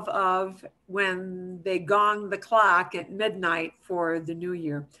 12 of when they gong the clock at midnight for the New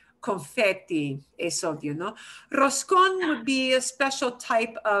Year. Confetti, es obvio, no? Roscón would be a special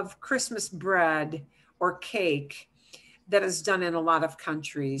type of Christmas bread or cake that is done in a lot of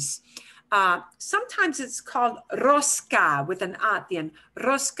countries. Sometimes it's called rosca with an a at the end.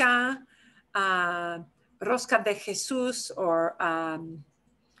 Rosca, rosca de Jesús, or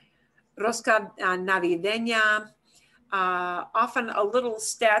rosca navideña. Often a little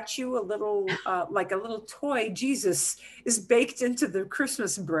statue, a little like a little toy Jesus is baked into the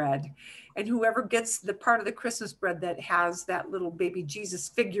Christmas bread. And whoever gets the part of the Christmas bread that has that little baby Jesus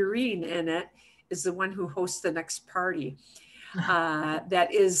figurine in it is the one who hosts the next party. That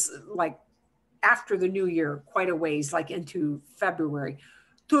is like after the New Year, quite a ways, like into February.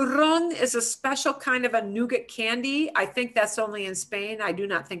 Turrón is a special kind of a nougat candy. I think that's only in Spain. I do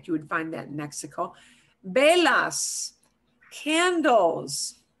not think you would find that in Mexico. Velas,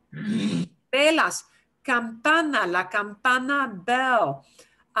 candles. Velas, campana, la campana bell.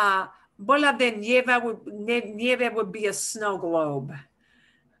 Bola de nieve would be a snow globe.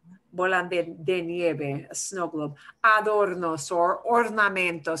 Bola de nieve, a snow globe. Adornos or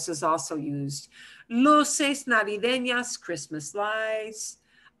ornamentos is also used. Luces navideñas, Christmas lights.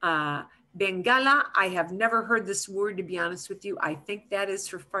 Bengala, I have never heard this word, to be honest with you. I think that is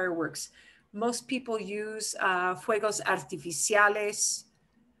for fireworks. Most people use fuegos artificiales.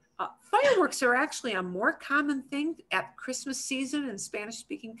 Fireworks are actually a more common thing at Christmas season in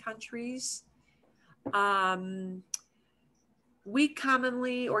Spanish-speaking countries. We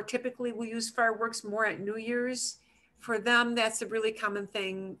commonly or typically will use fireworks more at New Year's. for them, that's a really common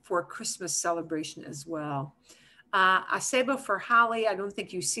thing for Christmas celebration as well. Acebo for holly, I don't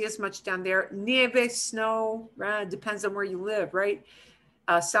think you see as much down there. Nieve, snow, depends on where you live, right?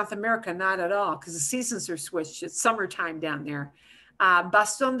 South America, not at all, because the seasons are switched. It's summertime down there.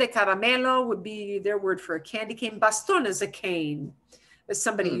 Bastón de caramelo would be their word for a candy cane. Bastón is a cane that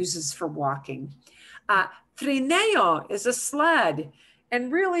somebody uses for walking. Trineo is a sled.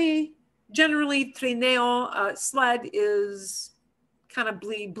 And really, generally, trineo, sled is kind of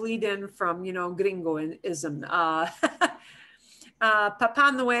bleed in from, you know, gringoism. Papa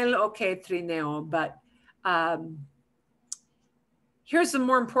Noel, okay, trineo, but here's the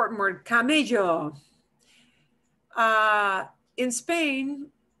more important word, camello. In Spain,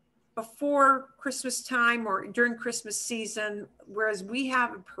 before Christmas time or during Christmas season, whereas we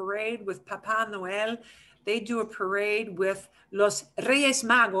have a parade with Papa Noel, they do a parade with Los Reyes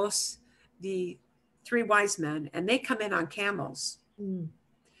Magos, the three wise men, and they come in on camels.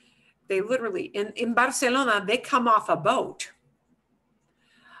 They literally, in Barcelona, they come off a boat.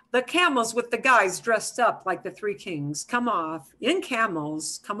 The camels with the guys dressed up like the three kings come off in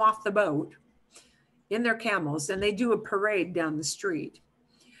camels, come off the boat in their camels, and they do a parade down the street.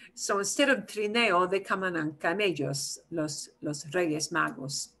 So instead of trineo, they come in on camellos, los Reyes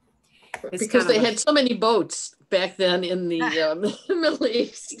Magos. It's because kind they of had so many boats back then in the Middle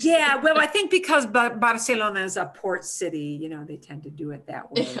East. Yeah, well, I think because Barcelona is a port city, you know, they tend to do it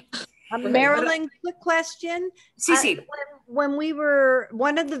that way. Marilyn, quick question. Sí. When we were,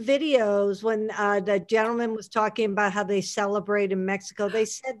 one of the videos, when the gentleman was talking about how they celebrate in Mexico, they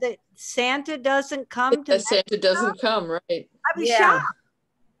said that Santa doesn't come to Santa Mexico. doesn't come, right? I was shocked.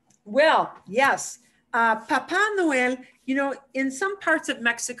 Well, yes. Papa Noel, you know, in some parts of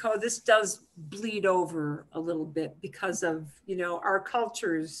Mexico, this does bleed over a little bit because of, you know, our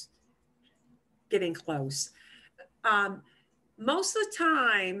cultures getting close. Most of the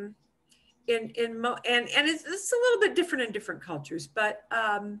time, and it's a little bit different in different cultures, but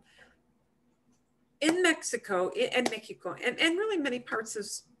in Mexico, and really many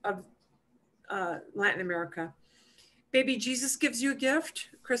parts of Latin America, baby Jesus gives you a gift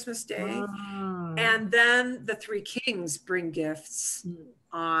Christmas Day, and then the three kings bring gifts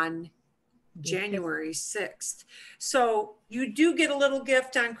on January 6th. So you do get a little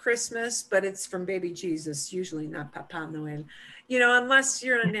gift on Christmas, but it's from baby Jesus, usually not Papa Noel. You know, unless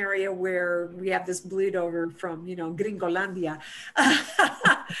you're in an area where we have this bleed over from, you know, Gringolandia.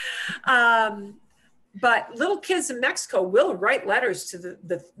 But little kids in Mexico will write letters to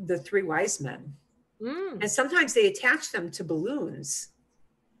the three wise men. And sometimes they attach them to balloons.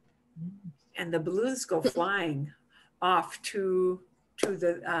 And the balloons go flying off to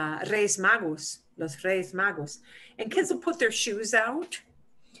the Reyes Magos, Los Reyes Magos. And kids will put their shoes out,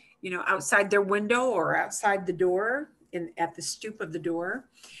 you know, outside their window or outside the door, at the stoop of the door.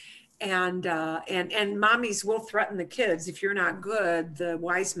 And mommies will threaten the kids, if you're not good, the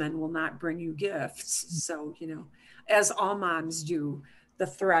wise men will not bring you gifts. So, you know, as all moms do, the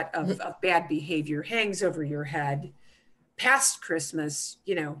threat of bad behavior hangs over your head past Christmas,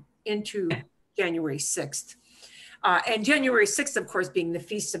 you know, into January 6th. And January 6th, of course, being the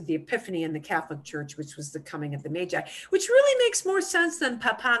Feast of the Epiphany in the Catholic Church, which was the coming of the Magi, which really makes more sense than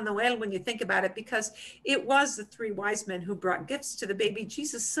Papa Noel when you think about it, because it was the three wise men who brought gifts to the baby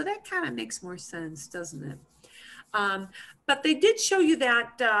Jesus. So that kind of makes more sense, doesn't it? But they did show you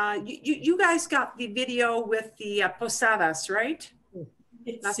that, you guys got the video with the posadas, right?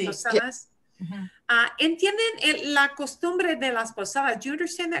 Las posadas. ¿Entienden la costumbre de las posadas? Do you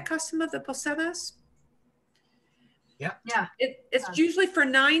understand that custom of the posadas? Yeah. It's usually for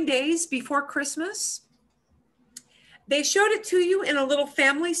 9 days before Christmas. They showed it to you in a little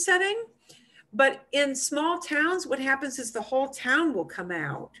family setting, but in small towns, what happens is the whole town will come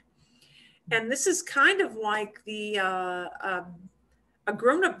out. And this is kind of like the a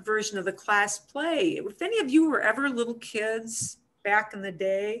grown-up version of the class play. If any of you were ever little kids back in the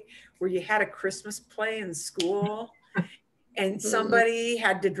day where you had a Christmas play in school, and somebody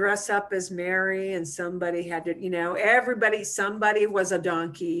had to dress up as Mary, and somebody had to, you know, somebody was a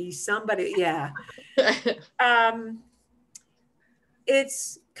donkey, somebody, yeah.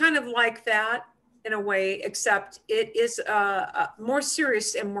 It's kind of like that in a way, except it is more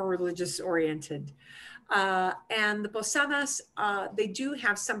serious and more religious oriented. And the posadas, they do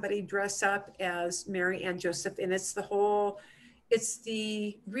have somebody dress up as Mary and Joseph, and it's the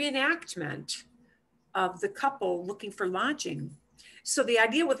reenactment of the couple looking for lodging. So the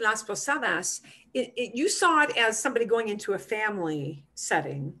idea with Las Posadas you saw it as somebody going into a family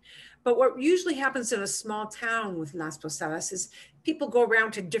setting. But what usually happens in a small town with Las Posadas is people go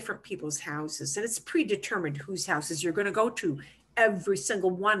around to different people's houses, and it's predetermined whose houses you're going to go to every single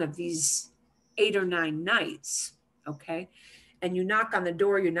one of these 8 or 9 nights. Okay. And you knock on the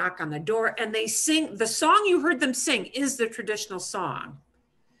door, and they sing. The song you heard them sing is the traditional song.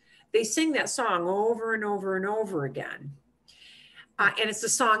 They sing that song over and over and over again. And it's a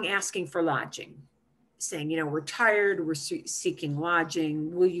song asking for lodging, saying, you know, we're tired, we're seeking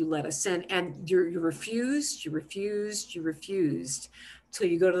lodging, will you let us in? And you refused till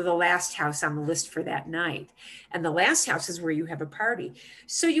you go to the last house on the list for that night. And the last house is where you have a party.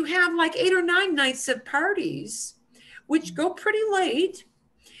 So you have like 8 or 9 nights of parties, which go pretty late.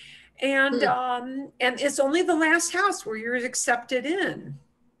 And it's only the last house where you're accepted in.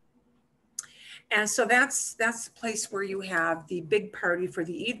 And so that's the place where you have the big party for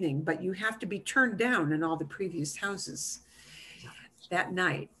the evening, but you have to be turned down in all the previous houses that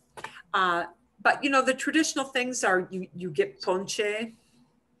night. But you know, the traditional things are you get ponche,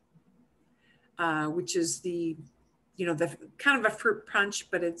 which is the kind of a fruit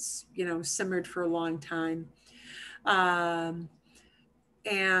punch, but it's, you know, simmered for a long time. And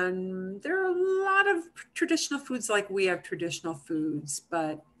there are a lot of traditional foods, like we have traditional foods,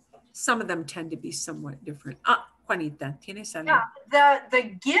 but some of them tend to be somewhat different. Juanita, ¿tienes algo? Yeah, the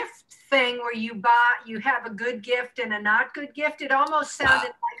gift thing where you have a good gift and a not good gift, it almost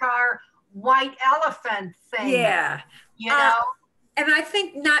sounded like our white elephant thing. Yeah. You know? And I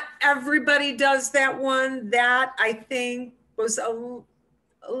think not everybody does that one. That I think was a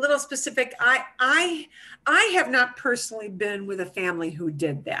little specific. I have not personally been with a family who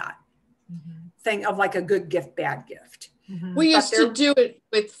did that thing of like a good gift, bad gift. We used to do it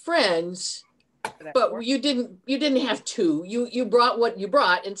with friends, but you didn't have to. You brought what you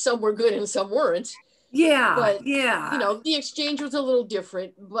brought, and some were good and some weren't. Yeah, But yeah. you know, the exchange was a little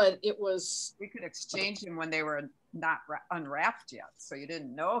different, but it was. We could exchange them when they were not unwrapped yet, so you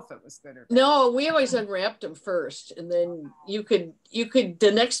didn't know if it was good or bad. No, we always unwrapped them first, and then you could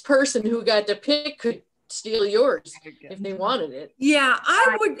the next person who got to pick could steal yours if they wanted it. Yeah,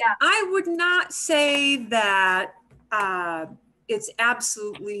 I would not say that it's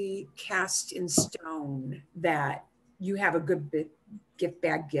absolutely cast in stone that you have a good gift,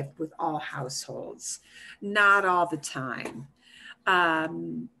 bad gift with all households. Not all the time.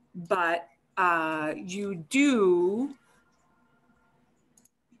 But you do,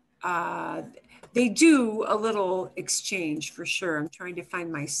 they do a little exchange for sure. I'm trying to find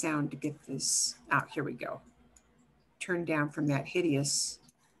my sound to get this out. Here we go. Turn down from that hideous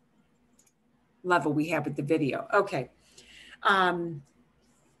level we have with the video. Okay.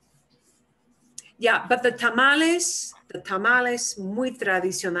 Yeah, but the tamales muy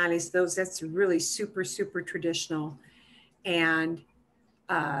tradicionales, that's really super, super traditional. And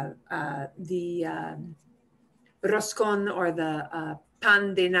the roscón, or the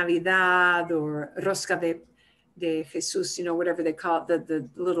pan de Navidad, or rosca de Jesús, you know, whatever they call it, the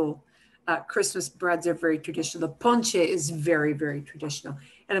little Christmas breads are very traditional. The ponche is very, very traditional.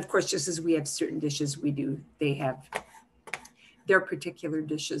 And of course, just as we have certain dishes, they have their particular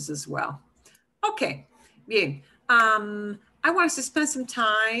dishes as well. Okay, bien. I want us to spend some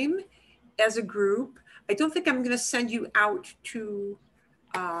time as a group. I don't think I'm going to send you out to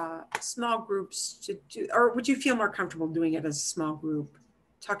small groups to do, or would you feel more comfortable doing it as a small group,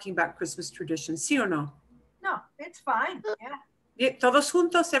 talking about Christmas traditions? ¿Sí o no? No, it's fine. Yeah. ¿Todos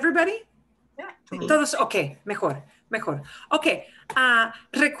juntos, everybody? Yeah. Todos, okay, mejor. Okay,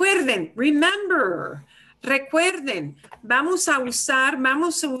 recuerden, vamos a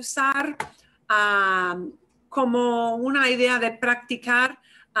usar como una idea de practicar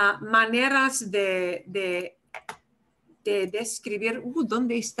maneras de describir,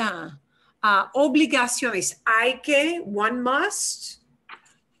 ¿dónde está? Obligaciones. Hay que, one must,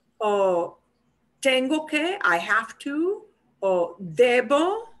 o tengo que, I have to, o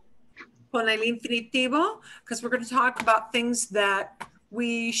debo, con el infinitivo, because we're going to talk about things that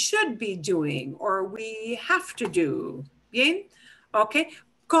we should be doing or we have to do. Bien? Okay.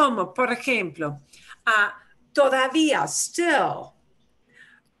 Como, por ejemplo, todavía, still,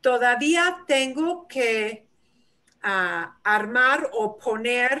 todavía tengo que armar o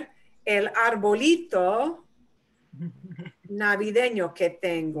poner el arbolito navideño que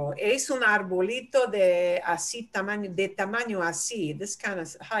tengo. Es un arbolito de tamaño así, this kind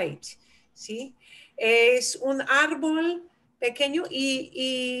of height, ¿sí? Es un árbol pequeño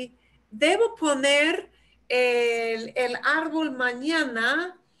y debo poner el árbol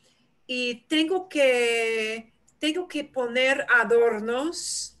mañana y tengo que poner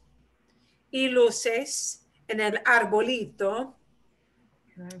adornos y luces en el arbolito.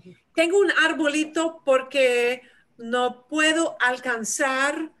 Tengo un arbolito porque no puedo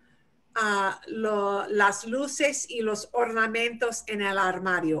alcanzar las luces y los ornamentos en el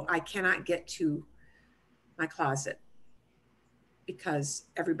armario. I cannot get to my closet because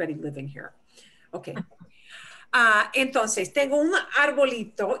everybody living here. Okay. Entonces, tengo un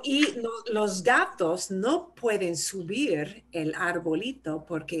arbolito y los gatos no pueden subir el arbolito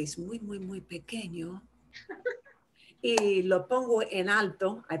porque es muy, muy, muy pequeño. Y lo pongo en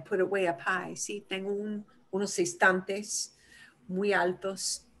alto. I put it way up high. Sí, tengo unos estantes muy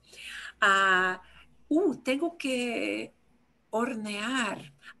altos. Tengo que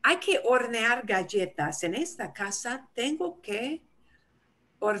hornear. Hay que hornear galletas. En esta casa tengo que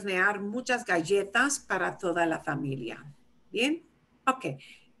hornear muchas galletas para toda la familia. ¿Bien? Ok.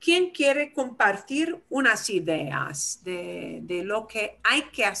 ¿Quién quiere compartir unas ideas de lo que hay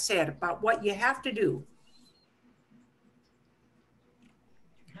que hacer? About what you have to do.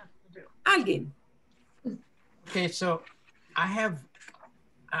 Alguien. Okay, so I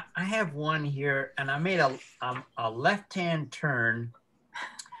have one here, and I made a left-hand turn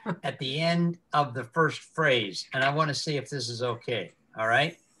at the end of the first phrase, and I want to see if this is okay. All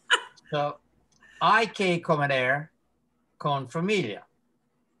right. So, hay que comer con familia,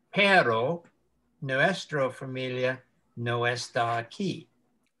 pero nuestra familia no está aquí.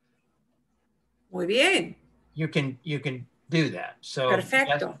 Muy bien. You can do that. So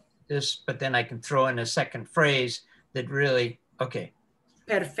Perfecto. this, but then I can throw in a second phrase that really, okay.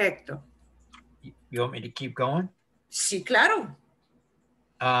 Perfecto. You want me to keep going? Sí, claro.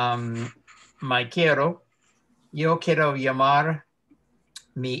 Yo quiero llamar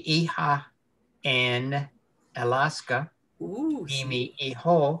mi hija en Alaska y Sí. mi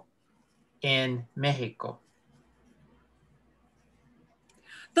hijo en México.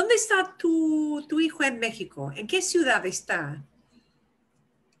 ¿Dónde está tu hijo en México? ¿En qué ciudad está?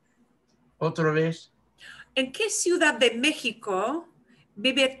 Otra vez. ¿En qué ciudad de México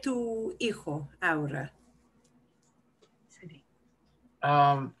vive tu hijo ahora?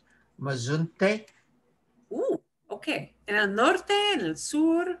 Mazunte. Ok. ¿En el norte? ¿En el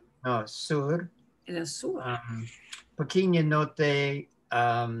sur? No, sur. En el sur. Pequeño norte,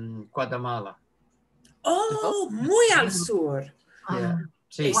 Guatemala. Oh, muy al sur. Yeah.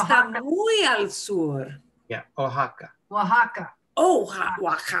 Sí. Está muy al sur. Yeah, Oaxaca. Oaxaca. Oh,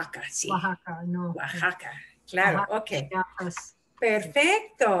 Oaxaca, sí. Oaxaca, no. Oaxaca, claro, Oaxaca, ok. Chiapas.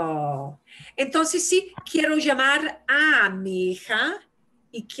 Perfecto. Entonces sí, quiero llamar a mi hija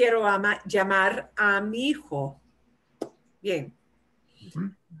y quiero llamar a mi hijo. Bien.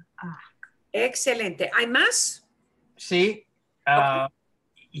 Excelente. ¿Hay más? Sí.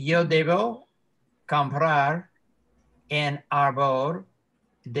 Yo debo comprar un árbol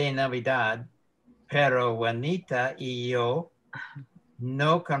de Navidad, pero Juanita y yo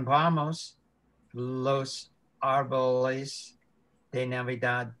no compramos los árboles de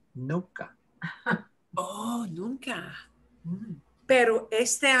Navidad nunca. Oh, nunca. Pero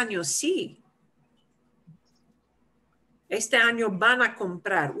este año sí. Este año van a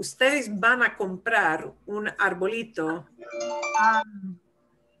comprar. Ustedes van a comprar un arbolito.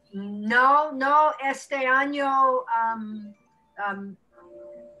 No, este año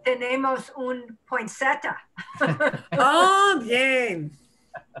tenemos un poinsettia. Oh, bien.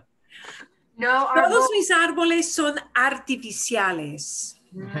 No, Todos mis árboles son artificiales.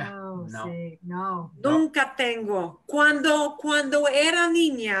 No, No. sí, no. Nunca tengo. Cuando era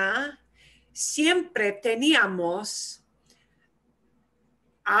niña, siempre teníamos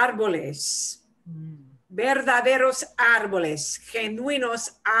árboles, verdaderos árboles,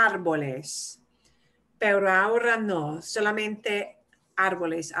 genuinos árboles. Pero ahora no, solamente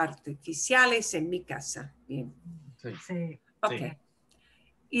árboles artificiales en mi casa. Bien. Sí. Sí. Ok. Sí.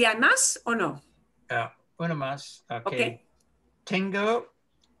 ¿Y hay más o no? Uno más. Ok. Tengo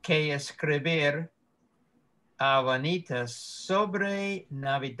que escribir a Juanita sobre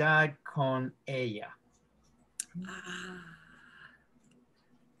Navidad con ella.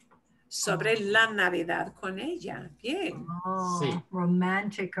 Sobre la Navidad con ella. Bien. Oh, Sí.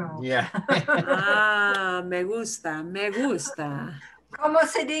 romántico. Yeah. Me gusta, me gusta. ¿Cómo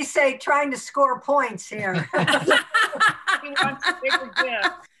se dice trying to score points here? He wants a bigger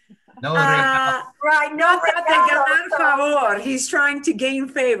gift. No, Right, no Trata de regalo, ganar so- favor. He's trying to gain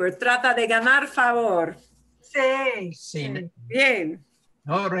favor. Trata de ganar favor. Sí, sí. Bien.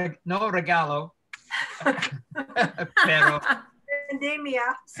 No regalo. Pero Pandemia,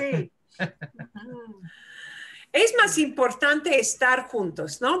 sí. Es más importante estar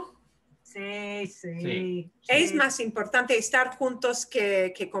juntos, ¿no? Sí, sí. Sí. Es más importante estar juntos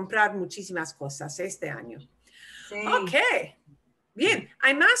que comprar muchísimas cosas este año. Sí. Ok, bien.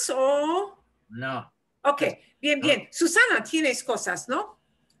 ¿Hay más o...? No. Ok, bien, bien. Susana, tienes cosas, ¿no?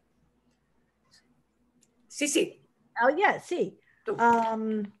 Sí, sí. Oh, yeah, sí. Tú.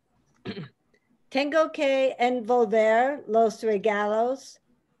 Tengo que envolver los regalos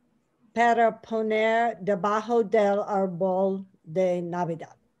para poner debajo del árbol de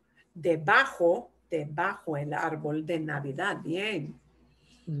Navidad. Debajo el árbol de Navidad. Bien.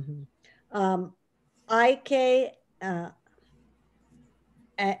 Hay que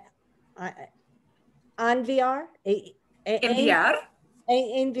enviar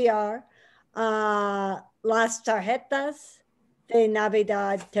las tarjetas de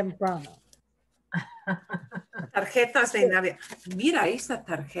Navidad temprano. Tarjetas de Navidad. Mira esta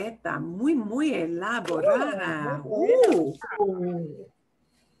tarjeta, muy elaborada.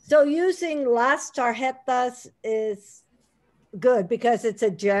 So using las tarjetas is good because it's a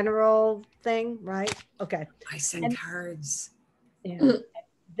general thing, right? Okay. I send cards. Yeah.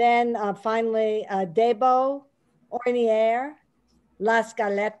 Then finally, debo hornear las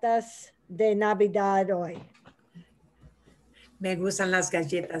galetas de Navidad hoy. Me gustan las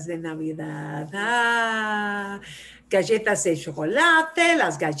galletas de Navidad. Galletas de chocolate,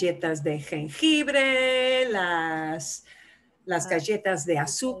 las galletas de jengibre, las galletas de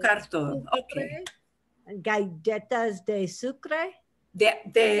azúcar, todo. Ok. Galletas de sucre.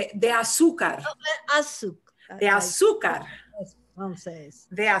 De azúcar. Azúcar. De azúcar. Entonces.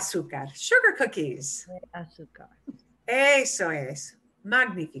 De azúcar. Sugar cookies. De azúcar. Eso es.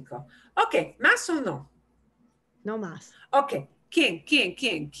 Magnífico. Ok, ¿más o no? No más. Ok. ¿Quién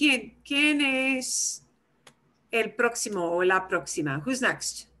es el próximo o la próxima? Who's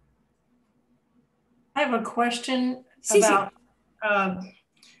next? I have a question Sí, about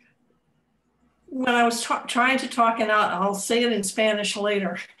when I was trying to talk, and I'll say it in Spanish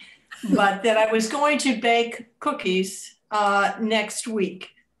later, but that I was going to bake cookies next week.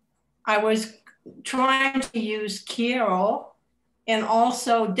 I was trying to use quiero and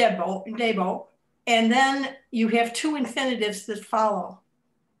also debo, and then you have two infinitives that follow.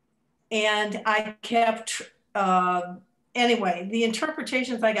 And I kept, anyway, the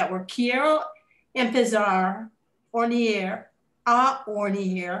interpretations I got were quiero empezar, hornear, a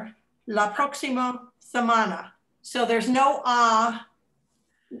hornear, la próxima semana. So there's no a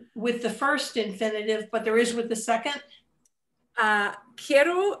with the first infinitive, but there is with the second.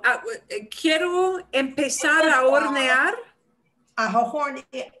 Quiero empezar a hornear. A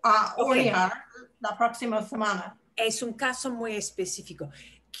hornear la próxima semana. Es un caso muy específico.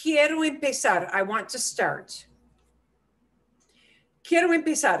 Quiero empezar. I want to start. Quiero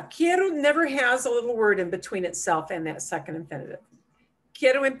empezar. Quiero never has a little word in between itself and that second infinitive.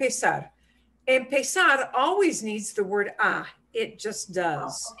 Quiero empezar. Empezar always needs the word a. It just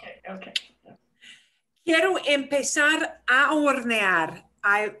does. Oh, okay. Quiero empezar a hornear.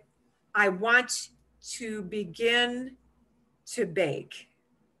 I want to begin to bake.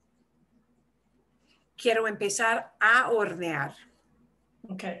 Quiero empezar a hornear.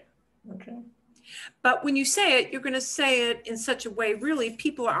 Okay. But when you say it, you're going to say it in such a way, really,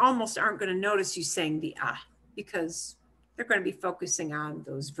 people aren't going to notice you saying the a, because they're going to be focusing on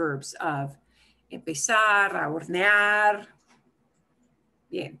those verbs of empezar, a hornear.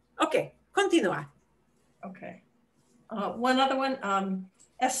 Bien. Okay, continúa. Okay. One other one.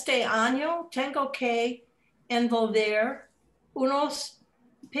 Este año tengo que envolver unos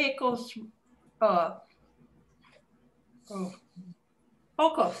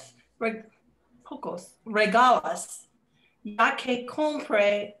pocos regalos, ya que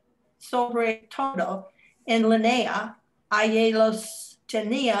compré sobre todo en línea, ayer los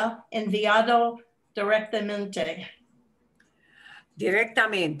tenía enviado directly.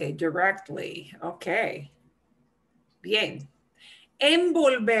 Directly. Okay. Bien.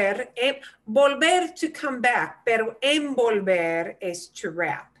 Envolver, volver to come back, pero envolver is to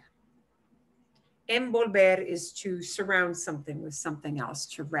wrap. Envolver is to surround something with something else,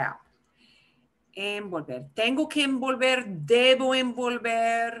 to wrap. Envolver. Tengo que envolver, debo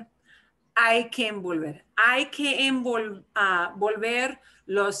envolver, hay que envolver. Hay que envolver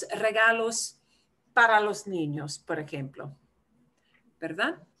los regalos para los niños, por ejemplo.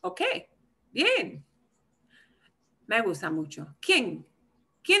 ¿Verdad? Ok, bien. Me gusta mucho. ¿Quién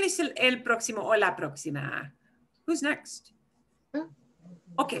es el próximo o la próxima? Who's next?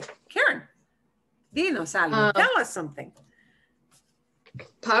 Ok, Karen. Dinos algo. Tell us something.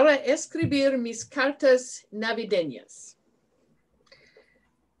 Para escribir mis cartas navideñas.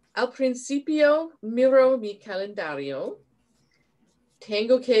 Al principio miro mi calendario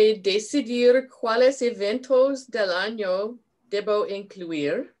tengo que decidir cuáles eventos del año debo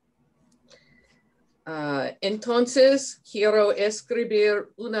incluir. Entonces, quiero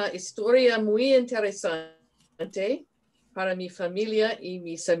escribir una historia muy interesante para mi familia y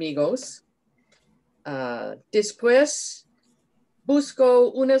mis amigos. Después,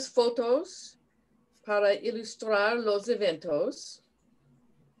 busco unas fotos para ilustrar los eventos.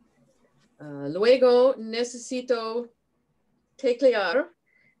 Luego, necesito teclear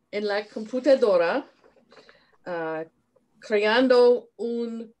en la computadora, creando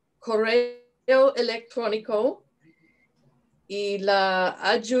un correo electrónico y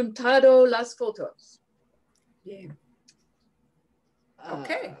adjuntado las fotos. Bien. Ok,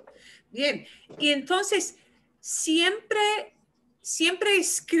 bien. Y entonces, ¿siempre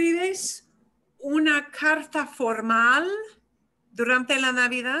escribes una carta formal durante la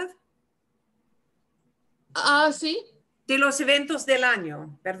Navidad? Sí. De los eventos del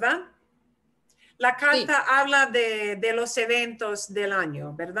año, ¿verdad? La carta habla de los eventos del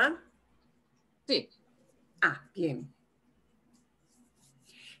año, ¿verdad? Sí. Bien.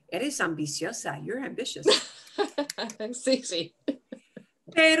 Eres ambiciosa. You're ambitious. Sí.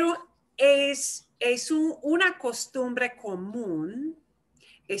 Pero es una costumbre común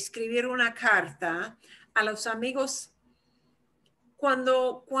escribir una carta a los amigos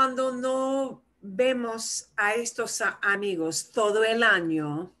cuando no vemos a estos amigos todo el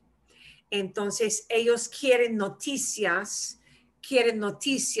año. Entonces ellos quieren noticias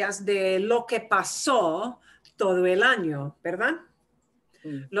de lo que pasó todo el año, ¿verdad?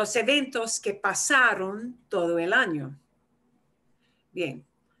 Los eventos que pasaron todo el año. Bien.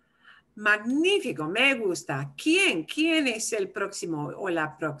 Magnífico, me gusta. ¿Quién es el próximo o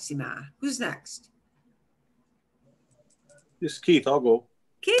la próxima? Who's next? This is Keith, I'll go.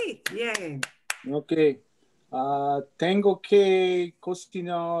 Keith, bien. Okay. Tengo que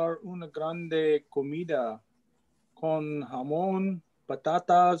cocinar una grande comida con jamón,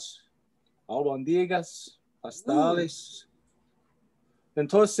 patatas, albóndigas, pastales.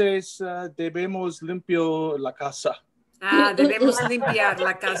 Entonces, debemos limpiar la casa. Debemos limpiar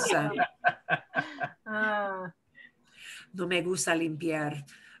la casa. No me gusta limpiar.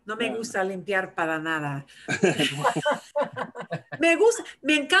 No me gusta limpiar para nada. Me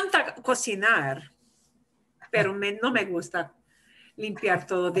encanta cocinar, pero no me gusta limpiar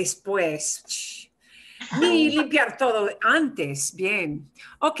todo después. Ni limpiar todo antes. Bien.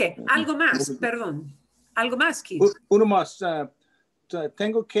 Ok, algo más, perdón. Algo más, Keith. Uno más.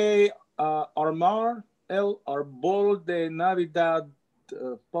 Tengo que armar el árbol de Navidad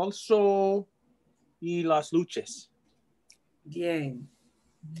falso y las luces. Bien.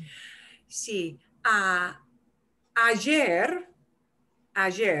 Sí. Ayer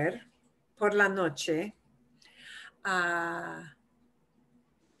por la noche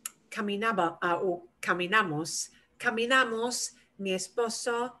caminamos mi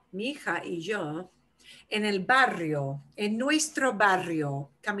esposo, mi hija y yo en el barrio, en nuestro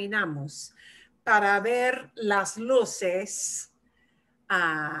barrio, caminamos para ver las luces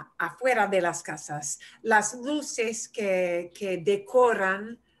afuera de las casas, las luces que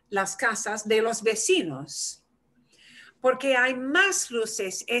decoran las casas de los vecinos, porque hay más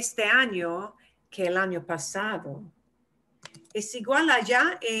luces este año que el año pasado. ¿Es igual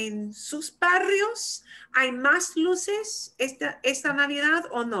allá en sus barrios? ¿Hay más luces esta Navidad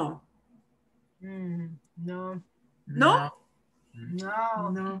o no? No. ¿No?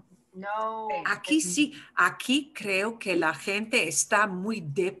 No. Aquí sí, aquí creo que la gente está muy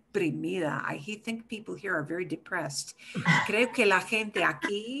deprimida. I think people here are very depressed. Creo que la gente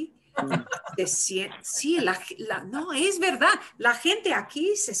aquí se siente, sí, no, es verdad, la gente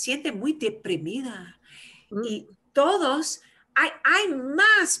aquí se siente muy deprimida. Y todos, hay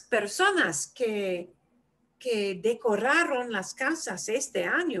más personas que decoraron las casas este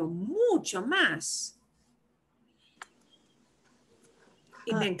año, mucho más.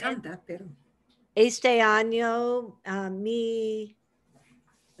 Y me encanta, pero... Este año, mi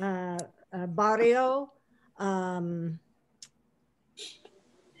barrio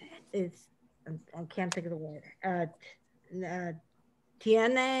I can't think of the word.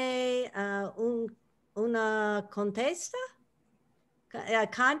 Tiene una contest?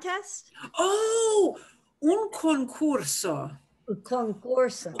 ¡Oh! Un concurso. Un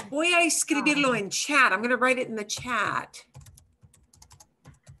concurso. Voy a escribirlo en chat. I'm going to write it in the chat.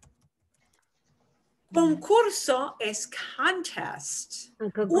 Concurso es contest.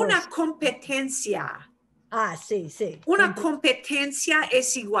 Una competencia. Sí. Una competencia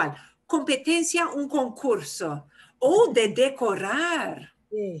es igual. Competencia, un concurso. O de decorar.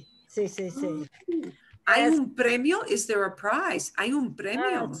 Sí. Hay un premio? Is there a prize? Hay un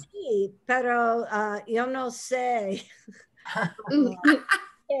premio. Sí, pero yo no sé.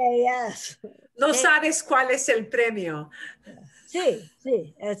 Yes. No sabes cuál es el premio. Sí,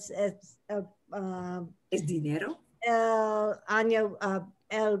 sí, es ¿Es dinero?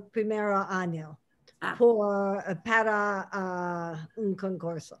 el primer año para un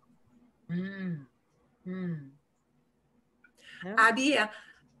concurso.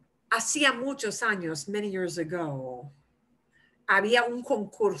 Hacía muchos años, many years ago, había un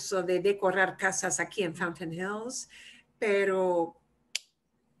concurso de decorar casas aquí en Fountain Hills, pero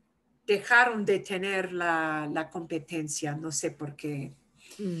dejaron de tener la competencia, no sé por qué.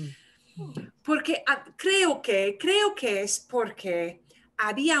 Porque creo que es porque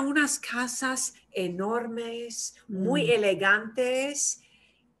había unas casas enormes, muy elegantes,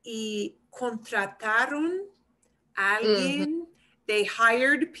 y contrataron a alguien, they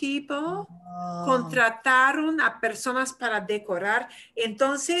hired people, contrataron a personas para decorar.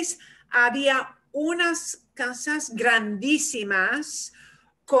 Entonces había unas casas grandísimas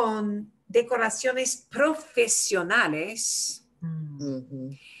con decoraciones profesionales.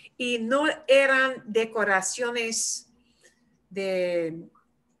 Y no eran decoraciones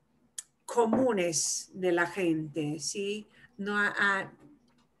comunes de la gente, ¿sí? No,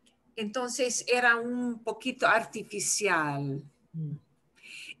 entonces era un poquito artificial.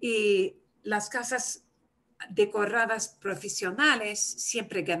 Y las casas decoradas profesionales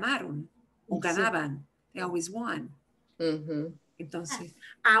siempre ganaron o ganaban. They always won. Entonces,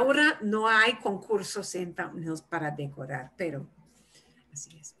 ahora no hay concursos en Fountain Hills para decorar, pero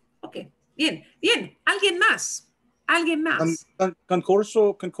así es. Ok, bien. ¿Alguien más?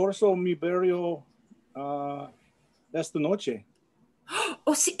 Concurso mi barrio esta noche.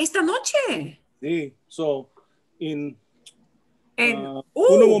 Oh, sí, esta noche. Sí, so un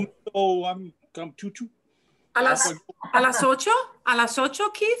momento, I'm tutu. ¿A las 8? ¿A las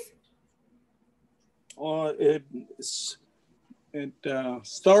 8, Keith? It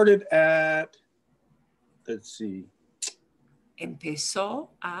started at, let's see.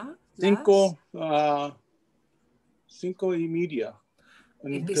 Empezó a 5:30.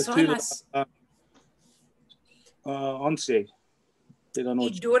 Empezó a las 11 de la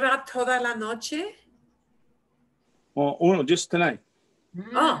noche. ¿Y dura toda la noche? Just tonight.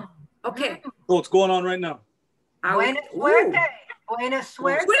 Oh, okay. So it's going on right now. Buena suerte. Buena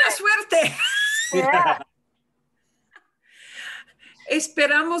suerte. Buena suerte. Yeah.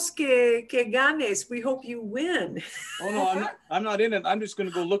 Esperamos que ganes. We hope you win. Oh no, I'm not in it. I'm just going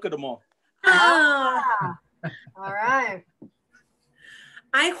to go look at them all. All right.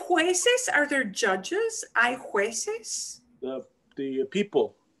 ¿Hay jueces? Are there judges? ¿Hay jueces? The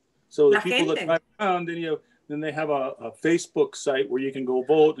people. So the La people gente. that drive around, then they have a Facebook site where you can go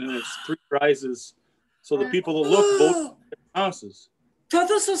vote, and it's 3 prizes. So the people that look vote in their houses.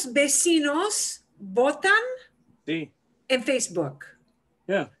 ¿Todos los vecinos votan? Sí. En Facebook.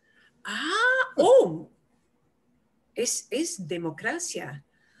 Yeah. Es democracia.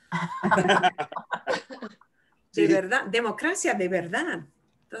 De verdad, democracia de verdad.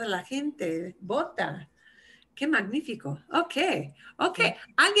 Toda la gente vota. Qué magnífico. Ok.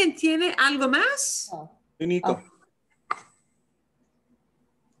 ¿Alguien tiene algo más? Benito.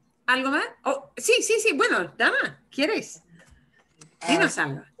 ¿Algo más? Oh, sí. Bueno, dama, ¿quieres? Dinos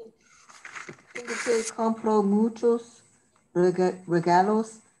algo. Tengo que compro muchos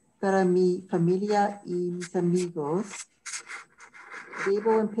regalos para mi familia y mis amigos.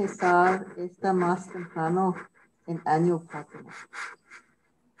 Debo empezar esta más temprano en año próximo.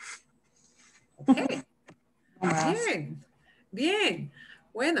 Ok. Bien.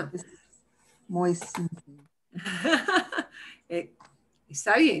 Bueno. Muy simple.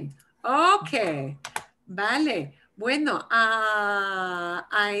 Está bien. Ok. Vale. Bueno,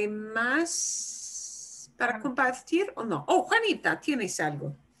 ¿hay más para compartir o no? Oh, Juanita, ¿tienes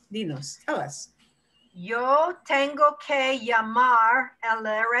algo? Dinos, tell us. Yo tengo que llamar al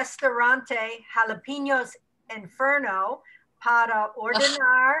restaurante Jalapeños Inferno para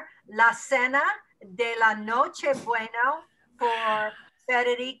ordenar la cena de la Nochebuena por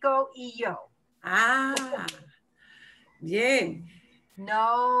Federico y yo. Bien.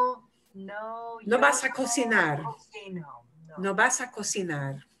 No vas a cocinar. No vas a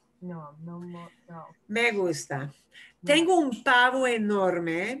cocinar. No. Me gusta. Tengo un pavo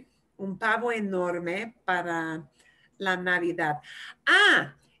enorme para la Navidad.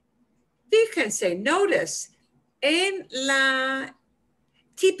 Fíjense, notice,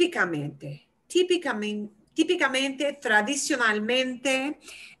 típicamente, tradicionalmente,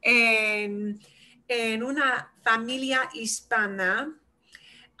 en una familia hispana,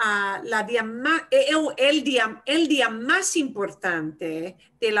 el día más importante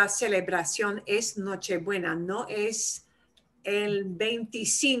de la celebración es Nochebuena, no es el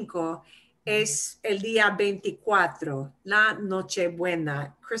 25, es el día 24, la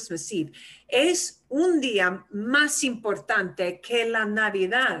Nochebuena, Christmas Eve. Es un día más importante que la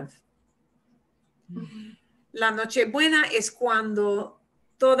Navidad. La Nochebuena es cuando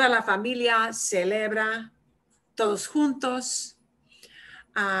toda la familia celebra, todos juntos.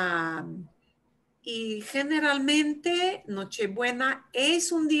 Y generalmente Nochebuena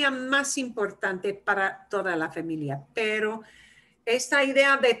es un día más importante para toda la familia, pero esta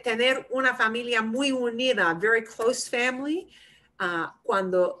idea de tener una familia muy unida, very close family,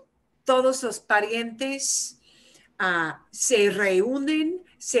 cuando todos los parientes se reúnen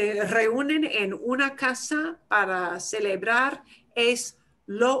en una casa para celebrar, es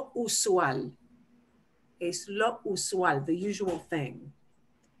lo usual. Es lo usual, the usual thing.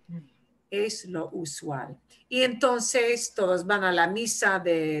 Es lo usual. Y entonces todos van a la misa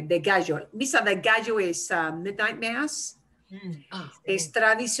de gallo. Misa de gallo es Midnight Mass. Es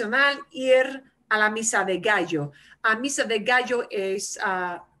tradicional ir a la misa de gallo. A misa de gallo es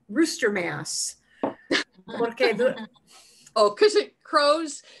Rooster Mass. Porque because it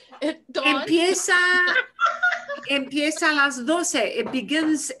crows at dawn. Empieza a las 12. It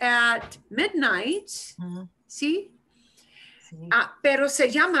begins at midnight. ¿Sí? Pero se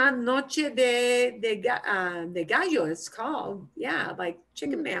llama Noche de Gallo. It's called, yeah, like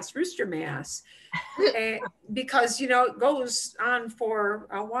chicken mass, rooster mass. Because, you know, it goes on for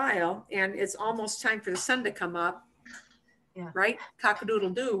a while and it's almost time for the sun to come up, right?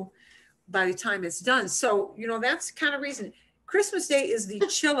 Cock-a-doodle-doo by the time it's done. So, you know, that's the kind of reason. Christmas Day is the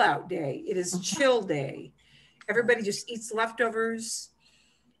chill out day. It is chill day. Everybody just eats leftovers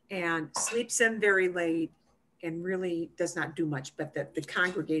and sleeps in very late and really does not do much, but the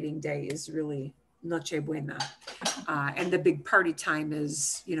congregating day is really Nochebuena. And the big party time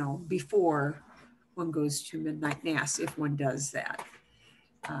is, you know, before one goes to midnight mass, if one does that.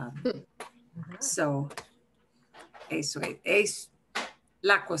 So, eso es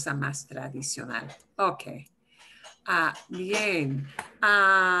la cosa más tradicional. Ok. Bien.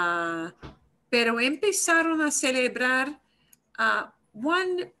 Pero empezaron a celebrar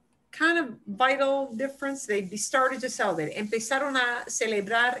one kind of vital difference. They started to celebrate. Empezaron a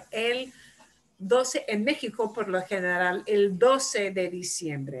celebrar el 12 en México, por lo general, el 12 de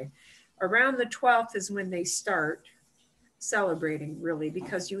diciembre. Around the 12th is when they start celebrating, really,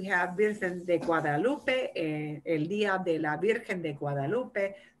 because you have Virgen de Guadalupe, el Día de la Virgen de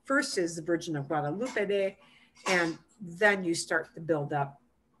Guadalupe. First is the Virgin of Guadalupe Day, and then you start to build up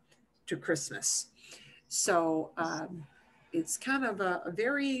to Christmas. So it's kind of a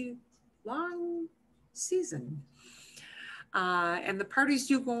very long season. And the parties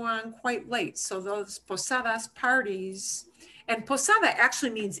do go on quite late. So those posadas parties, and posada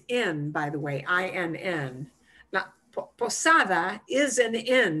actually means inn, by the way, I-N-N. Now, posada is an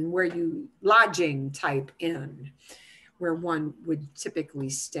inn where you, lodging type inn, where one would typically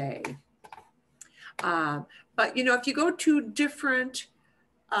stay. But, you know, if you go to different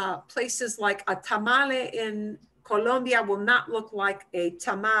places, like a tamale in Colombia will not look like a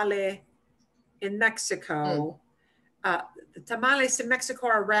tamale in Mexico. The tamales in Mexico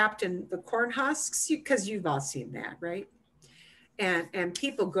are wrapped in the corn husks, because you've all seen that, right? And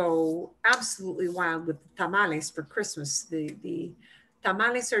people go absolutely wild with the tamales for Christmas. The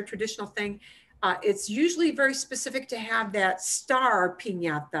tamales are a traditional thing. It's usually very specific to have that star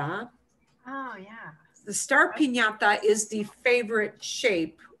piñata. Oh, yeah. The star piñata is the favorite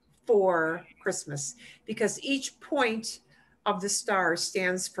shape for Christmas, because each point of the star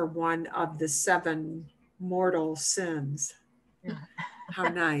stands for one of the 7 mortal sins. Yeah. How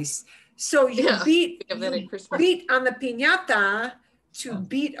nice. So you beat on the piñata to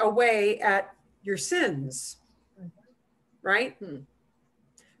beat away at your sins, right? Of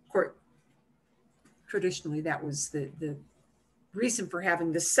course, traditionally, that was the reason for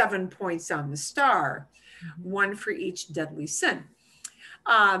having the 7 points on the star, one for each deadly sin.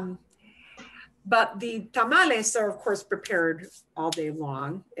 But the tamales are, of course, prepared all day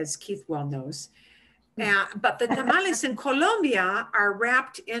long, as Keith well knows. But the tamales in Colombia are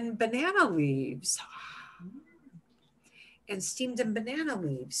wrapped in banana leaves and steamed in banana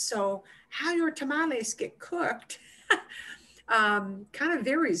leaves. So how your tamales get cooked kind of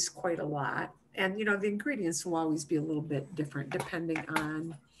varies quite a lot. And, you know, the ingredients will always be a little bit different depending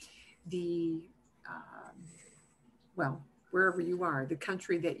on the, well, wherever you are, the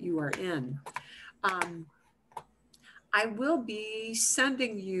country that you are in. I will be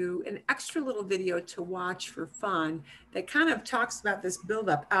sending you an extra little video to watch for fun that kind of talks about this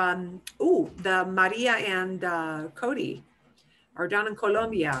buildup. The Maria and Cody are down in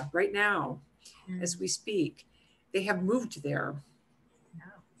Colombia right now as we speak. They have moved there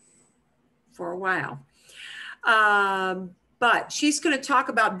for a while. But she's going to talk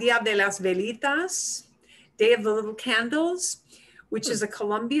about Dia de las Velitas, Day of the Little Candles, which is a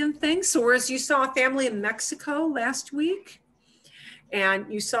Colombian thing. So whereas you saw a family in Mexico last week, and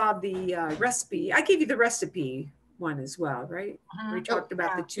you saw the recipe, I gave you the recipe one as well, right? We talked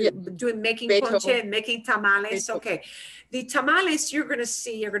about the two, making ponche and making tamales. Okay, the tamales you're going to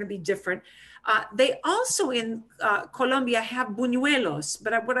see are going to be different. They also in Colombia have buñuelos,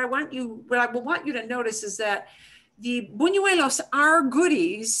 but what I want you to notice is that the buñuelos are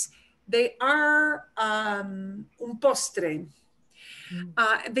goodies. They are un postre.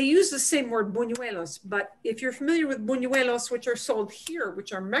 They use the same word buñuelos, but if you're familiar with buñuelos, which are sold here,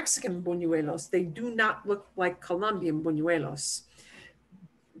 which are Mexican buñuelos, they do not look like Colombian buñuelos.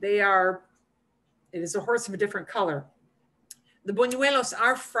 It is a horse of a different color. The buñuelos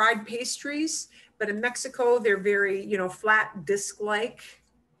are fried pastries, but in Mexico, they're very, flat, disc-like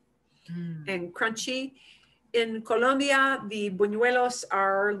and crunchy. In Colombia, the buñuelos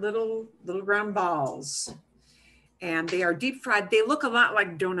are little round balls. And they are deep fried. They look a lot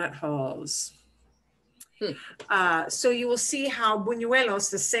like donut holes. So you will see how buñuelos,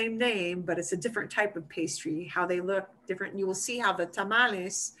 the same name, but it's a different type of pastry, how they look different. You will see how the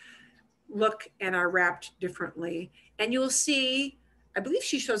tamales look and are wrapped differently. And you will see, I believe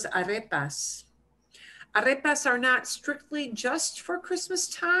she shows arepas. Arepas are not strictly just for Christmas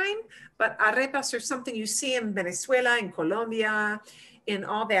time, but arepas are something you see in Venezuela, in Colombia, in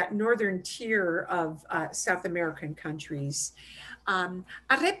all that northern tier of South American countries.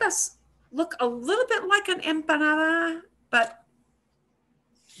 Arepas look a little bit like an empanada, but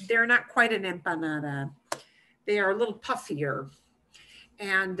they're not quite an empanada. They are a little puffier.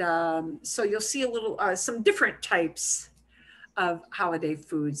 And so you'll see some different types of holiday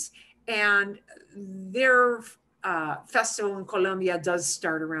foods. And their festival in Colombia does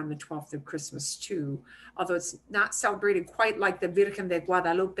start around the 12th of Christmas too, although it's not celebrated quite like the Virgen de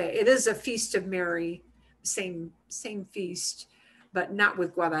Guadalupe. It is a feast of Mary, same feast, but not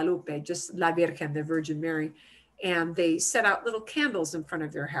with Guadalupe, just La Virgen, the Virgin Mary. And they set out little candles in front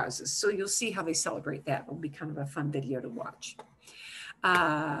of their houses. So you'll see how they celebrate that. It'll be kind of a fun video to watch.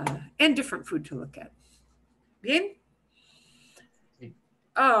 And different food to look at. Bien?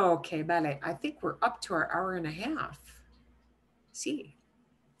 Okay, vale. I think we're up to our hour and a half. Sí.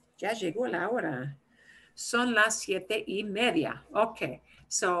 Ya llegó la hora. Son las 7:30. Okay,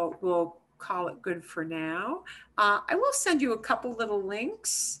 so we'll call it good for now. I will send you a couple little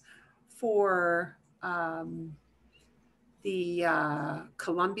links for the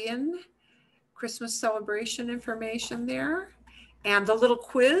Colombian Christmas celebration information there, and the little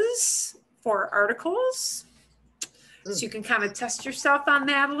quiz for articles. So you can kind of test yourself on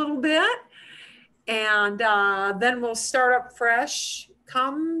that a little bit. And then we'll start up fresh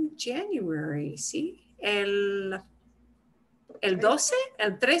come January. See? El 12,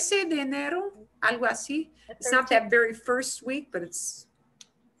 el 13 de enero, algo así. It's not that very first week, but it's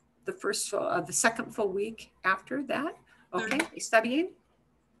the second full week after that. Okay, ¿está bien?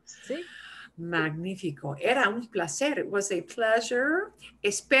 Sí. Magnífico. Era un placer. It was a pleasure.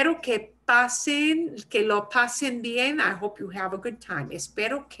 Espero que lo pasen bien. I hope you have a good time.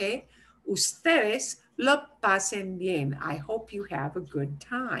 Espero que ustedes lo pasen bien. I hope you have a good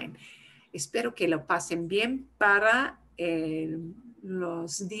time. Espero que lo pasen bien para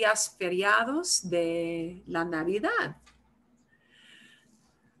los días feriados de la Navidad.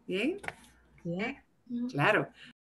 ¿Bien? Yeah. Claro.